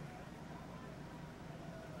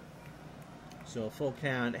 So full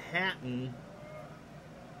count. Hatton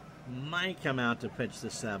might come out to pitch the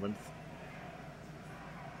 7th.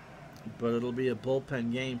 But it'll be a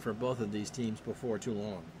bullpen game for both of these teams before too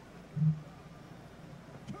long.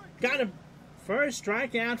 Got a first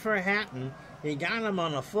strikeout for Hatton. He got him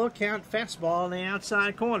on a full count fastball in the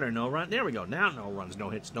outside corner. No run. There we go. Now no runs, no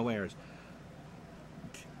hits, no errors.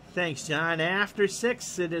 Thanks, John. After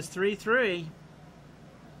 6, it is 3-3.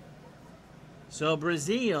 So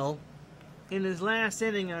Brazil, in his last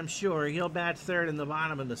inning, I'm sure, he'll bat 3rd in the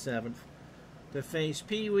bottom of the 7th to face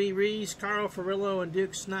Pee Wee Reese, Carl Furillo, and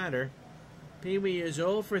Duke Snider. Pee Wee is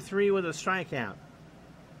 0 for 3 with a strikeout.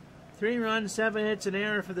 3 runs, 7 hits, an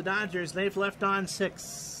error for the Dodgers. They've left on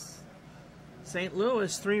 6. St.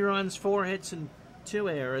 Louis, 3 runs, 4 hits, and 2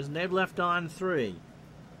 errors, and they've left on 3.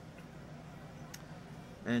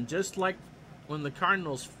 And just like when the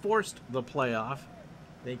Cardinals forced the playoff,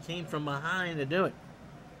 they came from behind to do it.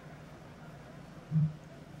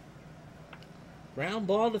 Ground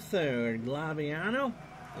ball to 3rd. Glaviano,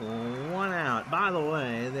 1 out. By the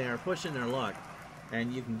way, they are pushing their luck.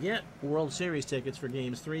 And you can get World Series tickets for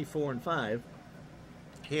games 3, 4, and 5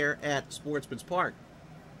 here at Sportsman's Park.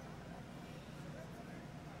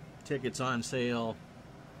 Tickets on sale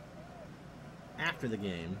after the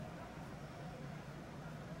game.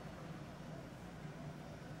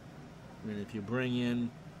 And if you bring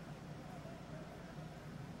in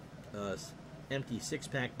empty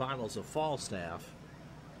 6-pack bottles of Falstaff,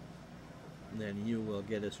 then you will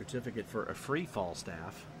get a certificate for a free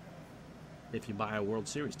Falstaff if you buy a World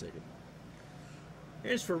Series ticket.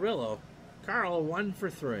 Here's Furillo. Carl, 1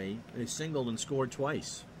 for 3. He singled and scored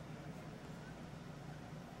twice.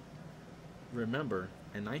 Remember,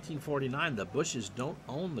 in 1949, the Bushes don't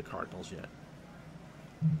own the Cardinals yet.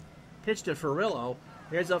 Pitch to Furillo.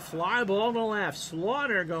 There's a fly ball to left.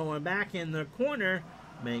 Slaughter going back in the corner.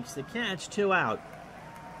 Makes the catch. 2 out.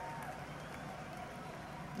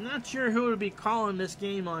 Not sure who would be calling this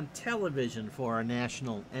game on television for our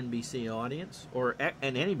national NBC audience, or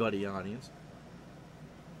an anybody audience.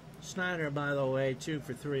 Snider, by the way, 2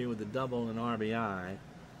 for 3 with a double and RBI.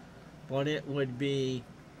 But it would be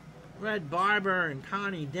Red Barber and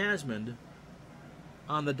Connie Desmond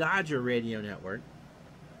on the Dodger radio network.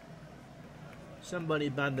 Somebody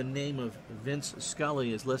by the name of Vince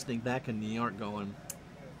Scully is listening back in New York going,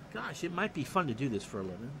 gosh, it might be fun to do this for a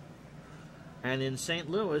living. And in St.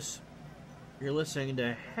 Louis, you're listening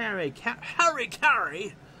to Harry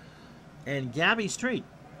Carey and Gabby Street.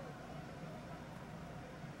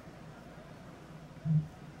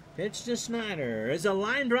 Pitch to Snider. There's a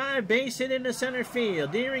line drive, base hit into center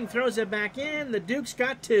field. Deering throws it back in. The Duke's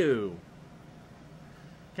got 2.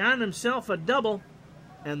 Got himself a double.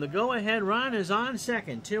 And the go-ahead run is on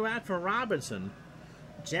second. 2 out for Robinson.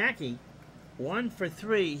 Jackie, 1 for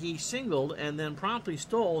 3. He singled and then promptly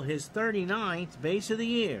stole his 39th base of the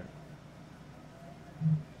year.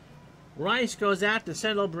 Rice goes out to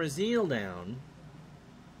settle Brazil down.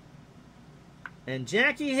 And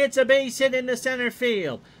Jackie hits a base hit into center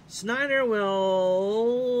field. Snider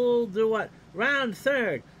will do what? Round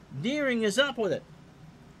 3rd. Deering is up with it.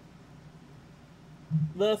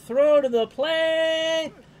 The throw to the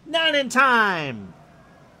plate, not in time.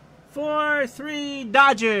 4-3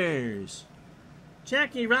 Dodgers.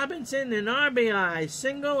 Jackie Robinson an RBI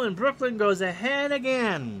single, and Brooklyn goes ahead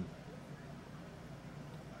again.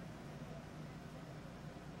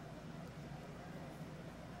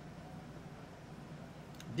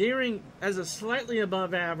 Deering has a slightly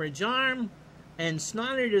above average arm, and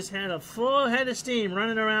Snider just had a full head of steam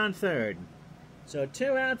running around 3rd. So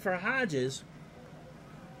 2 out for Hodges.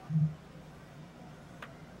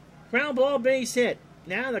 Ground ball, base hit.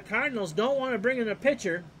 Now the Cardinals don't want to bring in a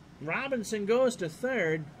pitcher. Robinson goes to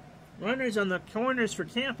 3rd. Runners on the corners for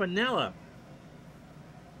Campanella.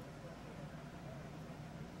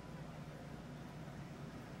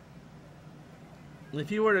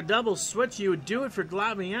 If you were to double switch, you would do it for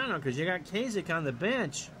Glaviano because you got Kasich on the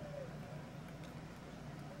bench.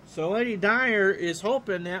 So Eddie Dyer is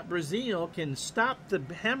hoping that Brazil can stop the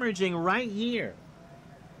hemorrhaging right here.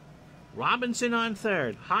 Robinson on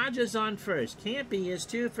 3rd. Hodges on 1st. Campy is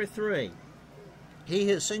 2 for 3. He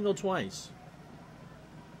has singled twice.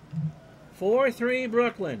 4-3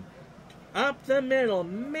 Brooklyn. Up the middle.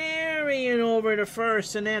 Marion over to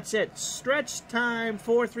 1st, and that's it. Stretch time,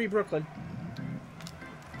 4-3 Brooklyn.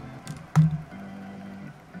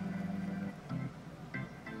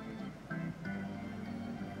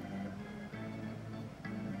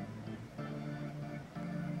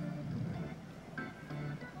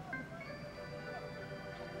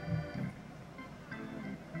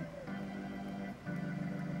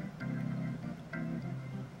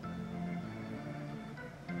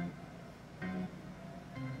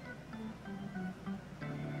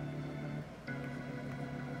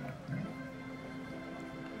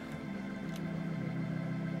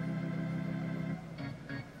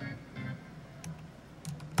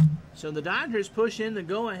 So the Dodgers push in the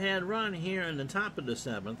go-ahead run here in the top of the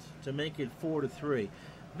 7th to make it 4-3.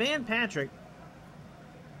 Van Patrick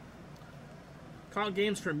called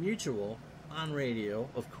games for Mutual on radio,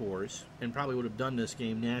 of course, and probably would have done this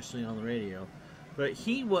game nationally on the radio. But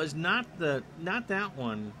he was not that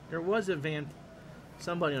one. There was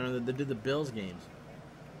somebody on there that did the Bills games.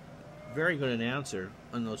 Very good announcer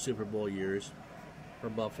in those Super Bowl years for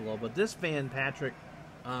Buffalo. But this Van Patrick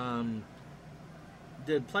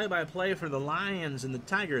did play-by-play for the Lions and the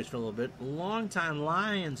Tigers for a little bit. Longtime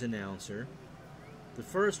Lions announcer. The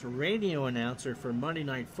first radio announcer for Monday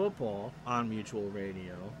Night Football on Mutual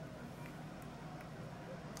Radio.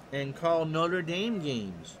 And called Notre Dame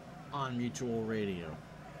games on Mutual Radio.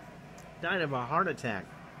 Died of a heart attack.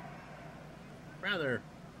 Rather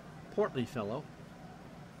portly fellow.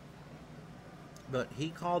 But he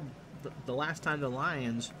called the last time the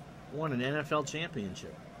Lions won an NFL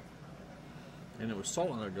championship. And it was so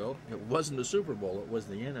long ago, it wasn't the Super Bowl, it was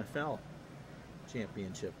the NFL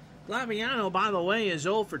championship. Glaviano, by the way, is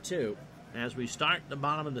 0 for 2 as we start the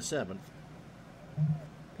bottom of the 7th.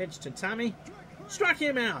 Pitch to Tommy. Struck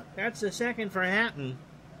him out. That's the second for Hatton.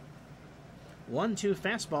 1-2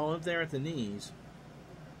 fastball up there at the knees.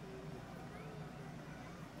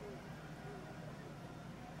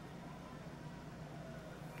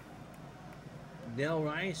 Del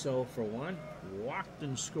Rice 0 for 1. Walked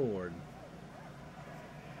and scored.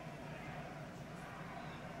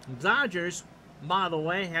 Dodgers, by the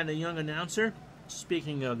way, had a young announcer.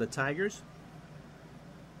 Speaking of the Tigers,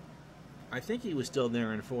 I think he was still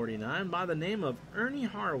there in 49, by the name of Ernie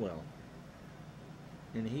Harwell.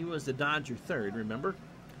 And he was the Dodger third, remember?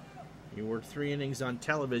 He worked 3 innings on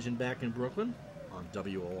television back in Brooklyn on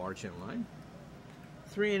WOR Channel 9.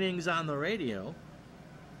 3 innings on the radio.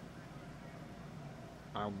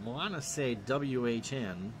 I want to say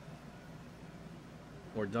WHN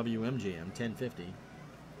or WMGM 1050.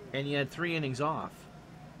 And he had 3 innings off.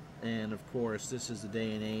 And, of course, this is the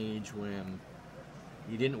day and age when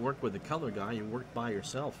you didn't work with a color guy, you worked by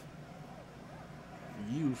yourself.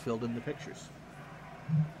 You filled in the pictures.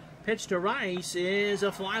 Pitch to Rice is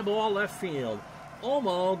a fly ball left field.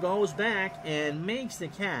 Olmo goes back and makes the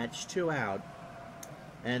catch, 2 out.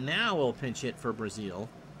 And now we'll pinch hit for Brazil.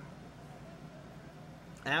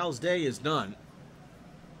 Al's day is done.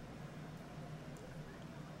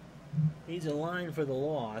 He's in line for the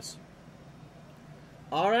loss.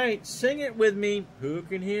 All right, sing it with me. Who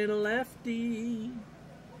can hit a lefty?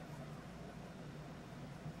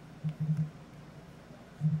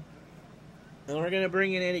 And we're going to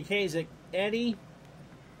bring in Eddie Kazak. Eddie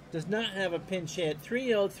does not have a pinch hit.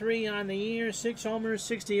 303 on the year, 6 homers,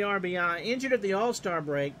 60 RBI. Injured at the All-Star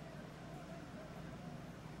break.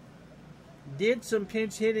 Did some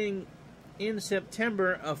pinch hitting in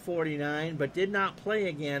September of 49, but did not play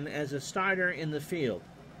again as a starter in the field.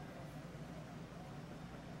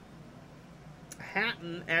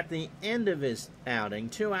 Hatton at the end of his outing,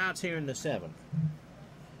 2 outs here in the 7th.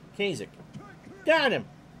 Kazak. Got him.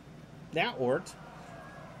 That worked.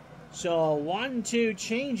 So a 1-2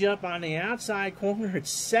 changeup on the outside corner at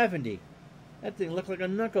 70. That thing looked like a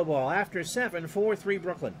knuckleball. After 7, 4-3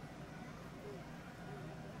 Brooklyn.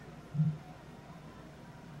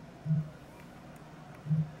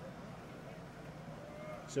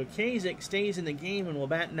 So Kazak stays in the game and will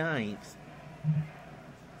bat 9th.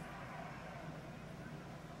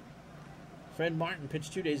 Fred Martin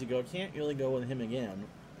pitched 2 days ago. Can't really go with him again.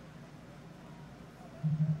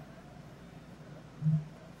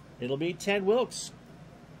 It'll be Ted Wilkes.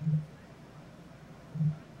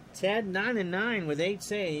 Ted 9-9 with 8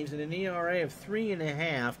 saves and an ERA of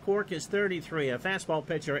 3.5. Cork is 33, a fastball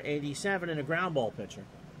pitcher 87, and a ground ball pitcher.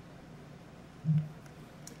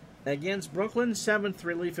 Against Brooklyn, 7th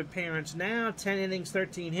relief appearance now. 10 innings,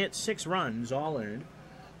 13 hits, 6 runs, all earned.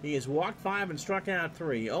 He has walked 5 and struck out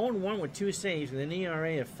 3. 0-1 with 2 saves and an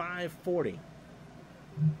ERA of 5.40.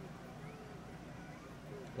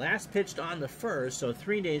 Last pitched on the 1st, so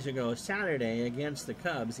 3 days ago, Saturday, against the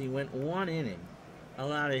Cubs. He went 1 inning.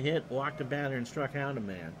 Allowed a hit, walked a batter, and struck out a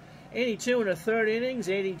man. 82 in the 3rd innings,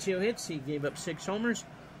 82 hits. He gave up 6 homers,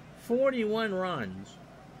 41 runs.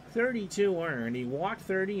 32 earned. He walked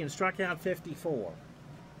 30 and struck out 54.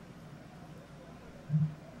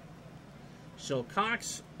 So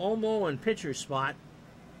Cox, Olmo, and pitcher spot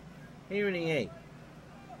here in the 8th.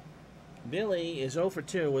 Billy is 0 for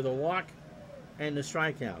 2 with a walk and a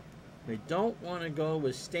strikeout. They don't want to go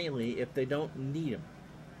with Staley if they don't need him.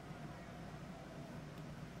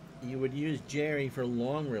 You would use Jerry for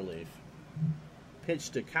long relief.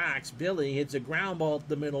 Pitch to Cox. Billy hits a ground ball to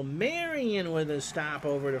the middle. Marion with a stop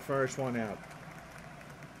over the first, 1 out.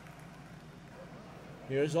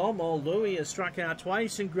 Here's Olmo. Louis has struck out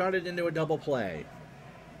twice and grunted into a double play.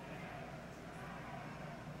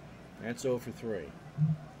 That's 0 for 3.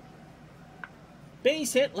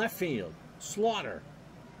 Base hit left field. Slaughter.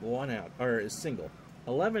 1 out. Or a single.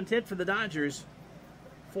 11th hit for the Dodgers.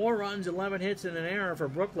 4 runs, 11 hits, and an error for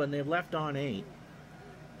Brooklyn. They've left on 8.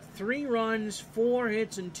 3 runs, 4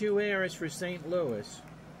 hits, and 2 errors for St. Louis.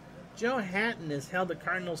 Joe Hatton has held the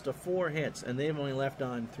Cardinals to 4 hits, and they've only left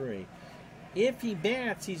on 3. If he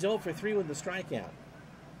bats, he's 0 for 3 with the strikeout.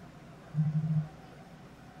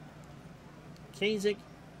 Kasich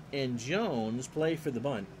and Jones play for the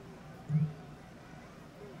bunt.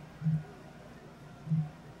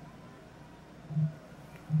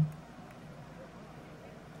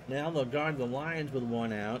 Now they'll guard the Lions with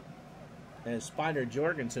 1 out, as Spider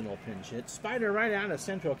Jorgensen will pinch hit. Spider right out of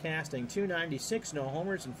Central Casting, 296, no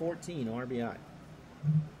homers, and 14 RBI.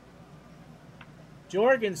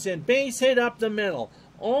 Jorgensen, base hit up the middle.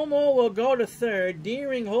 Olmo will go to third.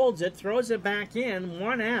 Deering holds it, throws it back in,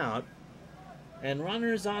 1 out. And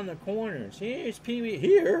runners on the corners. Here's Pee Wee.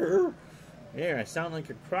 Here, I sound like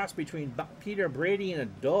a cross between Peter Brady and a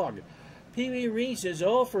dog. Pee Wee Reese is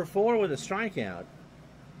 0 for 4 with a strikeout.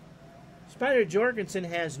 Spider Jorgensen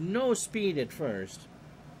has no speed at first.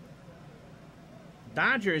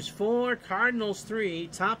 Dodgers 4, Cardinals 3,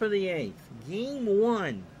 top of the 8th. Game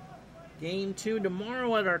 1. Game 2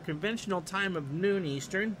 tomorrow at our conventional time of noon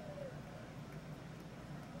Eastern.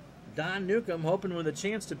 Don Newcomb hoping with a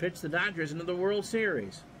chance to pitch the Dodgers into the World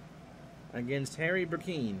Series against Harry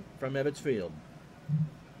Burkeen from Ebbets Field.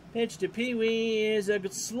 Pitch to Pee Wee is a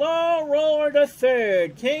slow roller to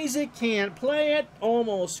third. Kasich can't play it.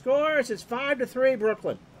 Almost scores. It's 5-3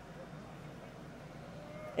 Brooklyn.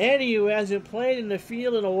 Eddie, who hasn't played in the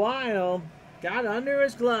field in a while, got under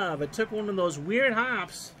his glove. It took one of those weird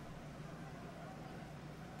hops.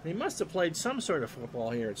 He must have played some sort of football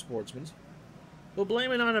here at Sportsman's. We'll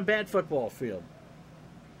blame it on a bad football field.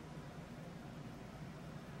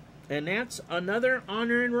 And that's another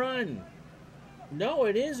unearned run. No,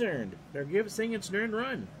 it is earned. They're saying it's an earned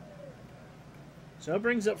run. So it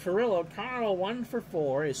brings up Ferrillo. Carl, 1 for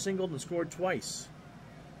 4, is singled and scored twice.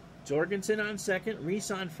 Jorgensen on second, Reese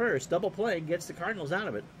on first. Double play gets the Cardinals out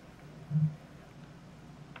of it.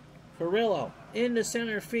 Ferrillo into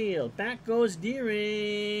center field. Back goes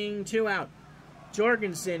Deering. 2 out.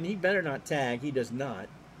 Jorgensen, he better not tag. He does not.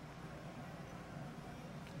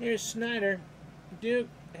 Here's Snyder. Duke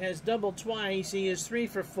has doubled twice. He is 3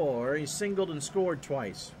 for 4. He's singled and scored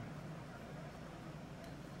twice.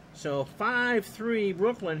 So 5-3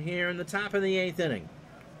 Brooklyn here in the top of the 8th inning.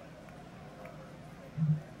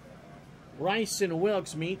 Rice and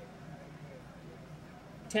Wilkes meet.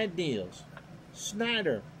 Ted deals.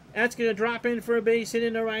 Snyder. That's going to drop in for a base hit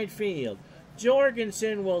into right field.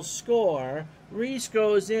 Jorgensen will score. Reese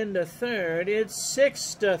goes into third. It's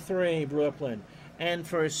 6-3 Brooklyn. And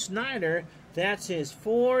for Snyder, that's his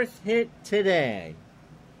 4th hit today.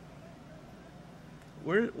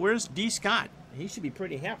 Where's D. Scott? He should be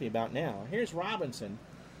pretty happy about now. Here's Robinson.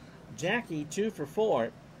 Jackie, 2 for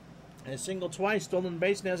 4. Has singled twice, stolen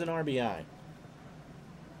base, and has an RBI.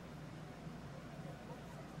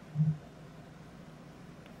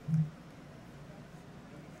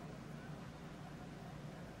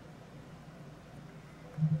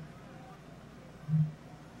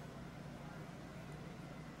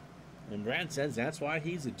 And Brad says that's why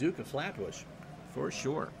he's the Duke of Flatbush. For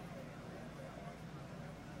sure.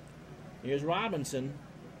 Here's Robinson.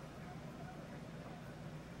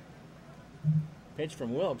 Pitch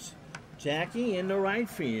from Wilkes. Jackie into right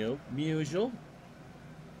field. Musial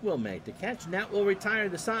will make the catch. And that will retire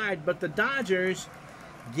the side. But the Dodgers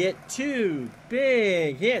get 2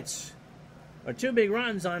 big hits. Or 2 big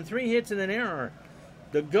runs on 3 hits and an error.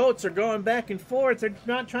 The Goats are going back and forth. They're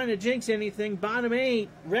not trying to jinx anything. Bottom 8,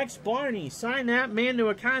 Rex Barney. Sign that man to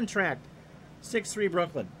a contract. 6-3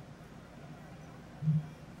 Brooklyn.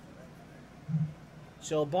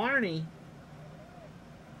 So Barney,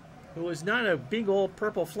 who is not a big old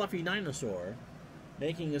purple fluffy dinosaur,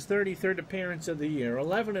 making his 33rd appearance of the year,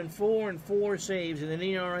 11-4 and 4 saves and an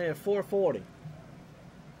ERA of 4.40.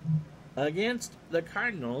 Against the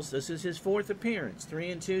Cardinals, this is his 4th appearance.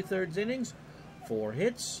 3 2/3 innings. 4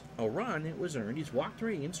 hits, a run, it was earned. He's walked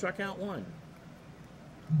 3 and struck out 1.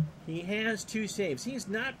 He has 2 saves. He's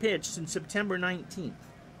not pitched since September 19th.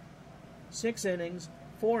 6 innings,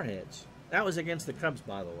 4 hits. That was against the Cubs,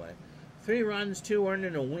 by the way. 3 runs, 2 earned,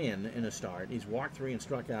 and a win in a start. He's walked 3 and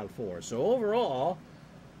struck out 4. So overall,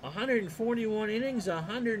 141 innings,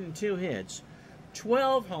 102 hits,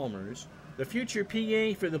 12 homers. The future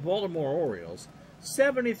PA for the Baltimore Orioles.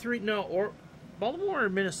 Baltimore or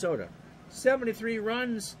Minnesota? 73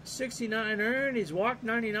 runs, 69 earned. He's walked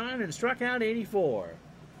 99 and struck out 84.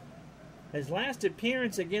 His last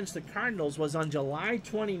appearance against the Cardinals was on July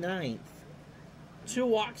 29th. 2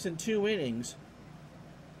 walks in 2 innings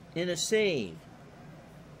in a save.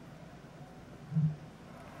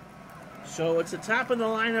 So it's the top of the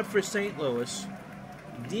lineup for St. Louis.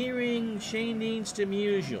 Deering, Schoendienst,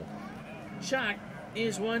 Musial. Chuck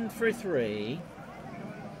is 1 for 3.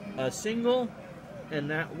 A single and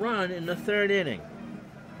that run in the 3rd inning.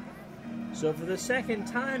 So for the second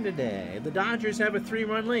time today, the Dodgers have a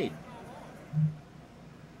 3-run lead.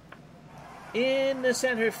 In the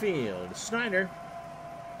center field, Snyder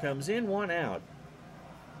comes in, 1 out.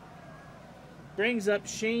 Brings up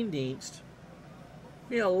Schoendienst.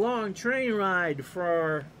 Be a long train ride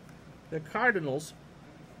for the Cardinals.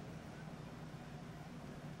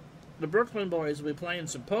 The Brooklyn boys will be playing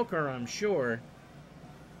some poker, I'm sure.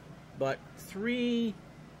 But 3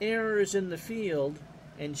 errors in the field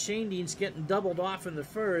and Schoendienst getting doubled off in the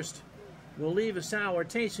first will leave a sour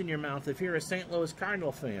taste in your mouth if you're a St. Louis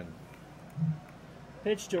Cardinal fan.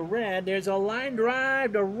 Pitch to Red. There's a line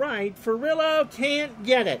drive to right. Furillo can't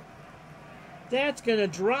get it. That's going to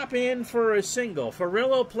drop in for a single.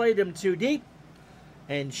 Furillo played him too deep,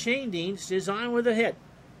 and Schoendienst is on with a hit.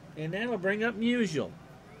 And that'll bring up Musial.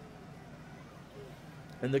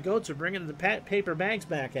 And the Goats are bringing the paper bags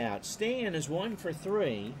back out. Stan is 1 for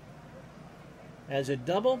 3. Has a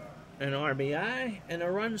double, an RBI, and a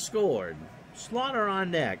run scored. Slaughter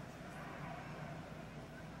on deck.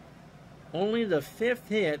 Only the 5th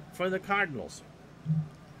hit for the Cardinals.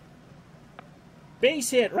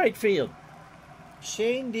 Base hit, right field.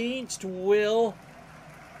 Schoendienst will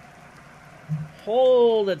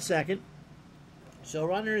hold at second. So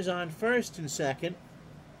runners on first and second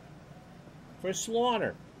for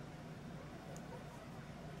Slaughter.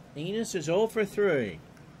 Enos is 0 for 3.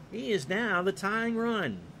 He is now the tying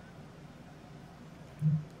run.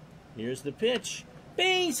 Here's the pitch.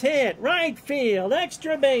 Base hit, right field,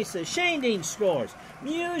 extra bases. Schoendienst scores.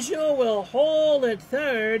 Musial will hold at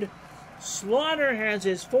third. Slaughter has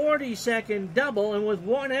his 42nd double, and with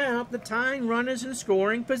 1 out, the tying run is in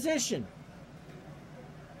scoring position.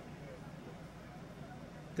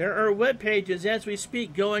 There are web pages as we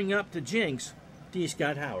speak going up to Jinx, D.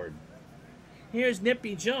 Scott Howard. Here's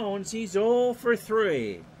Nippy Jones. He's 0 for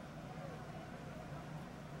 3.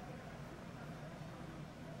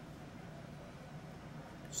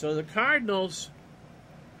 So the Cardinals,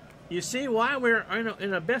 you see why we're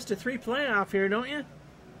in a best-of-3 playoff here, don't you?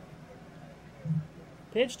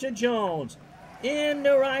 Pitch to Jones.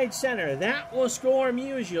 Into right center. That will score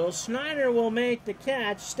Musial. Snyder will make the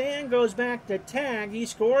catch. Stan goes back to tag. He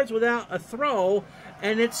scores without a throw,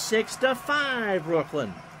 and it's 6-5,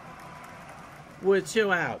 Brooklyn, with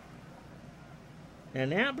 2 out.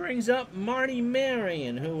 And that brings up Marty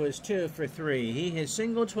Marion, who was 2 for 3. He has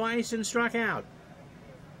singled twice and struck out.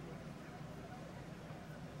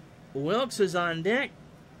 Wilkes is on deck.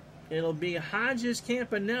 It'll be Hodges,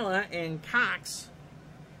 Campanella, and Cox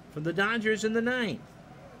for the Dodgers in the 9th.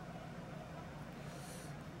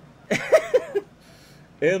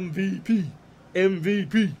 MVP.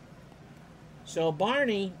 MVP. So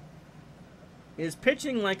Barney is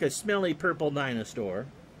pitching like a smelly purple dinosaur.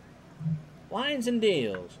 Lines and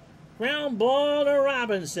deals. Ground ball to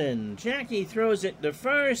Robinson. Jackie throws it to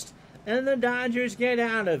first, and the Dodgers get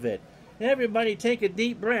out of it. Everybody take a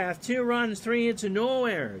deep breath. 2 runs, 3 hits, and no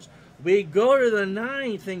errors. We go to the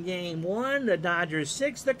 9th in game 1. The Dodgers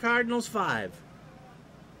 6, the Cardinals 5.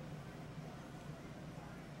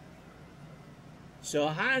 So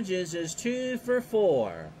Hodges is 2 for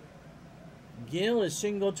 4. Gill is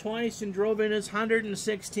singled twice and drove in his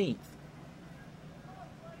 116th.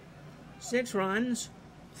 6 runs,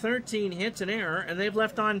 13 hits, an error, and they've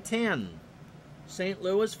left on 10. St.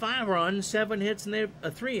 Louis 5 runs, 7 hits, and they've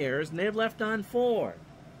 3 errors, and they've left on 4.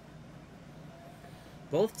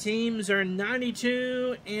 Both teams are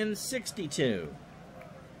 92 and 62.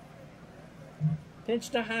 Pitch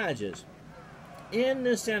to Hodges. In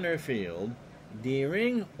the center field,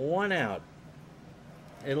 Deering, 1 out.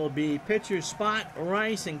 It'll be pitcher Spot,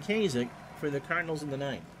 Rice, and Kasich for the Cardinals in the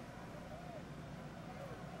 9th.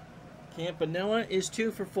 Campanella is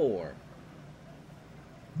 2 for 4.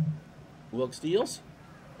 Wilkes deals.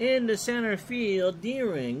 In the center field,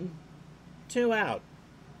 Deering, 2 out.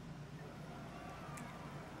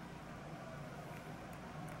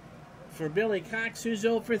 For Billy Cox, who's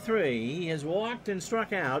 0 for 3. He has walked and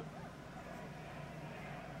struck out.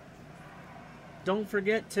 Don't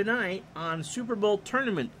forget tonight on Super Bowl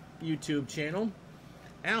Tournament YouTube channel,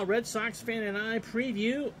 Al Red Sox fan and I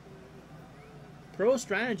preview Pro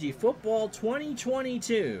Strategy Football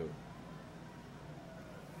 2022.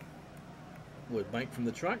 with Mike from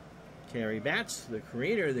the truck. Terry Batts, the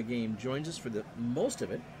creator of the game, joins us for the most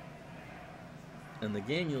of it. In the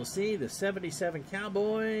game, you'll see the 77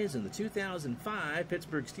 Cowboys and the 2005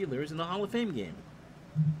 Pittsburgh Steelers in the Hall of Fame game.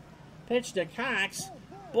 Pitch to Cox.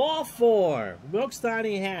 Ball 4. Wilkes thought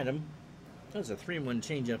he had him. That was a 3-1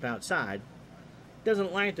 changeup outside.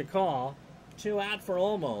 Doesn't like the call. 2 out for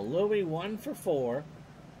Olmo. Louis 1 for 4.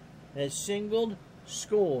 Has singled,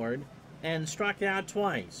 scored, and struck out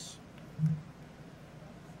twice.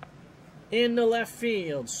 In the left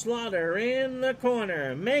field, Slaughter in the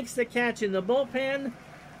corner, makes the catch in the bullpen,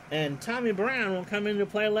 and Tommy Brown will come in to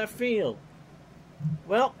play left field.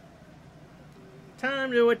 Well,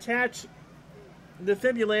 time to attach the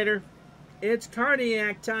defibrillator. It's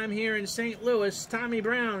cardiac time here in St. Louis. Tommy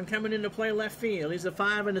Brown coming in to play left field. He's a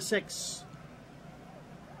 5 and a 6.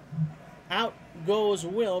 Out goes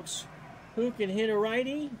Wilkes. Who can hit a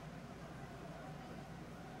righty?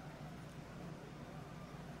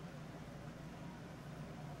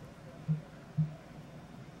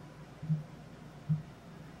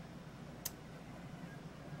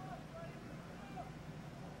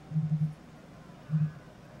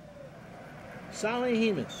 Solly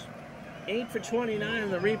Hemus, 8 for 29 in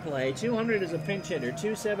the replay, 200 as a pinch hitter,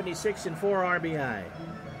 276 and 4 RBI.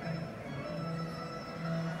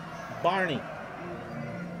 Barney,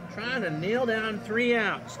 trying to nail down 3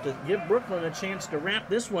 outs to give Brooklyn a chance to wrap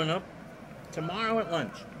this one up tomorrow at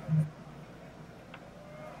lunch.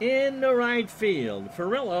 In the right field,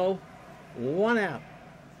 Furillo, 1 out.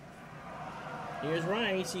 Here's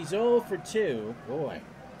Rice, he's 0 for 2. Boy,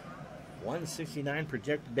 169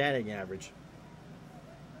 projected batting average.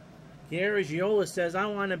 Garagiola says, I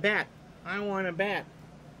want to bat. I want to bat.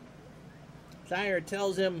 Dyer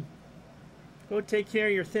tells him, go take care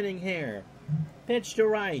of your thinning hair. Pitch to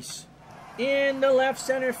Rice. In the left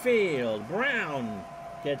center field. Brown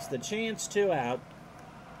gets the chance, 2 out.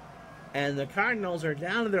 And the Cardinals are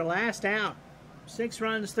down to their last out. 6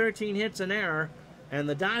 runs, 13 hits, an error. And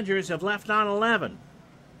the Dodgers have left on 11.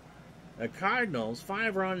 The Cardinals,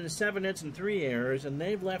 5 runs, 7 hits, and 3 errors. And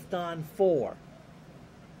they've left on 4.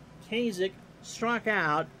 Kasich struck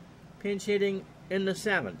out, pinch hitting in the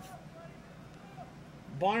 7th.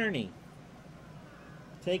 Barney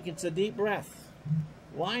taking a deep breath.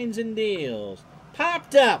 Lines and deals.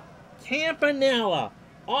 Popped up. Campanella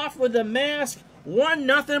off with the mask.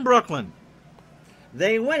 1-0 Brooklyn.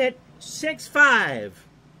 They win it 6-5.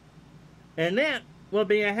 And that will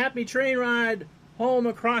be a happy train ride home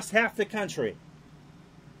across half the country.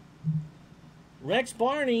 Rex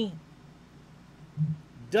Barney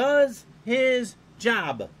does his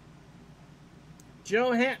job.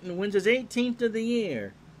 Joe Hatton wins his 18th of the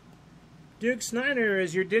year. Duke Snider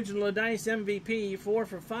is your Digital Dice MVP, 4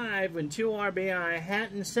 for 5 and 2 RBI.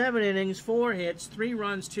 Hatton, 7 innings, 4 hits, 3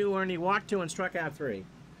 runs, 2 earned. He walked 2 and struck out 3.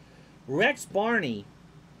 Rex Barney,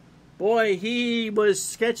 boy, he was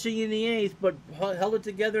sketchy in the 8th, but held it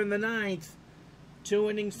together in the 9th. 2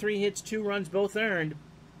 innings, 3 hits, 2 runs, both earned.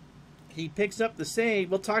 He picks up the save.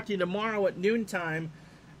 We'll talk to you tomorrow at noontime.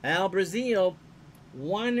 Al Brazil,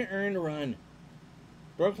 1 earned run.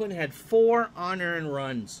 Brooklyn had 4 unearned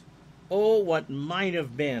runs. Oh, what might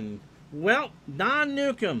have been. Well, Don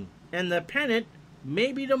Newcomb and the pennant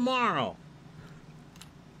maybe tomorrow.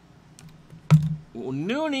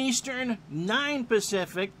 Noon Eastern, 9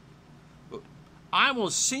 Pacific. I will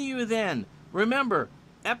see you then. Remember,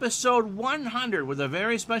 episode 100 with a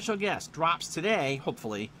very special guest drops today,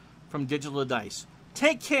 hopefully, from Digital Dice.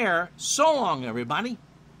 Take care. So long, everybody.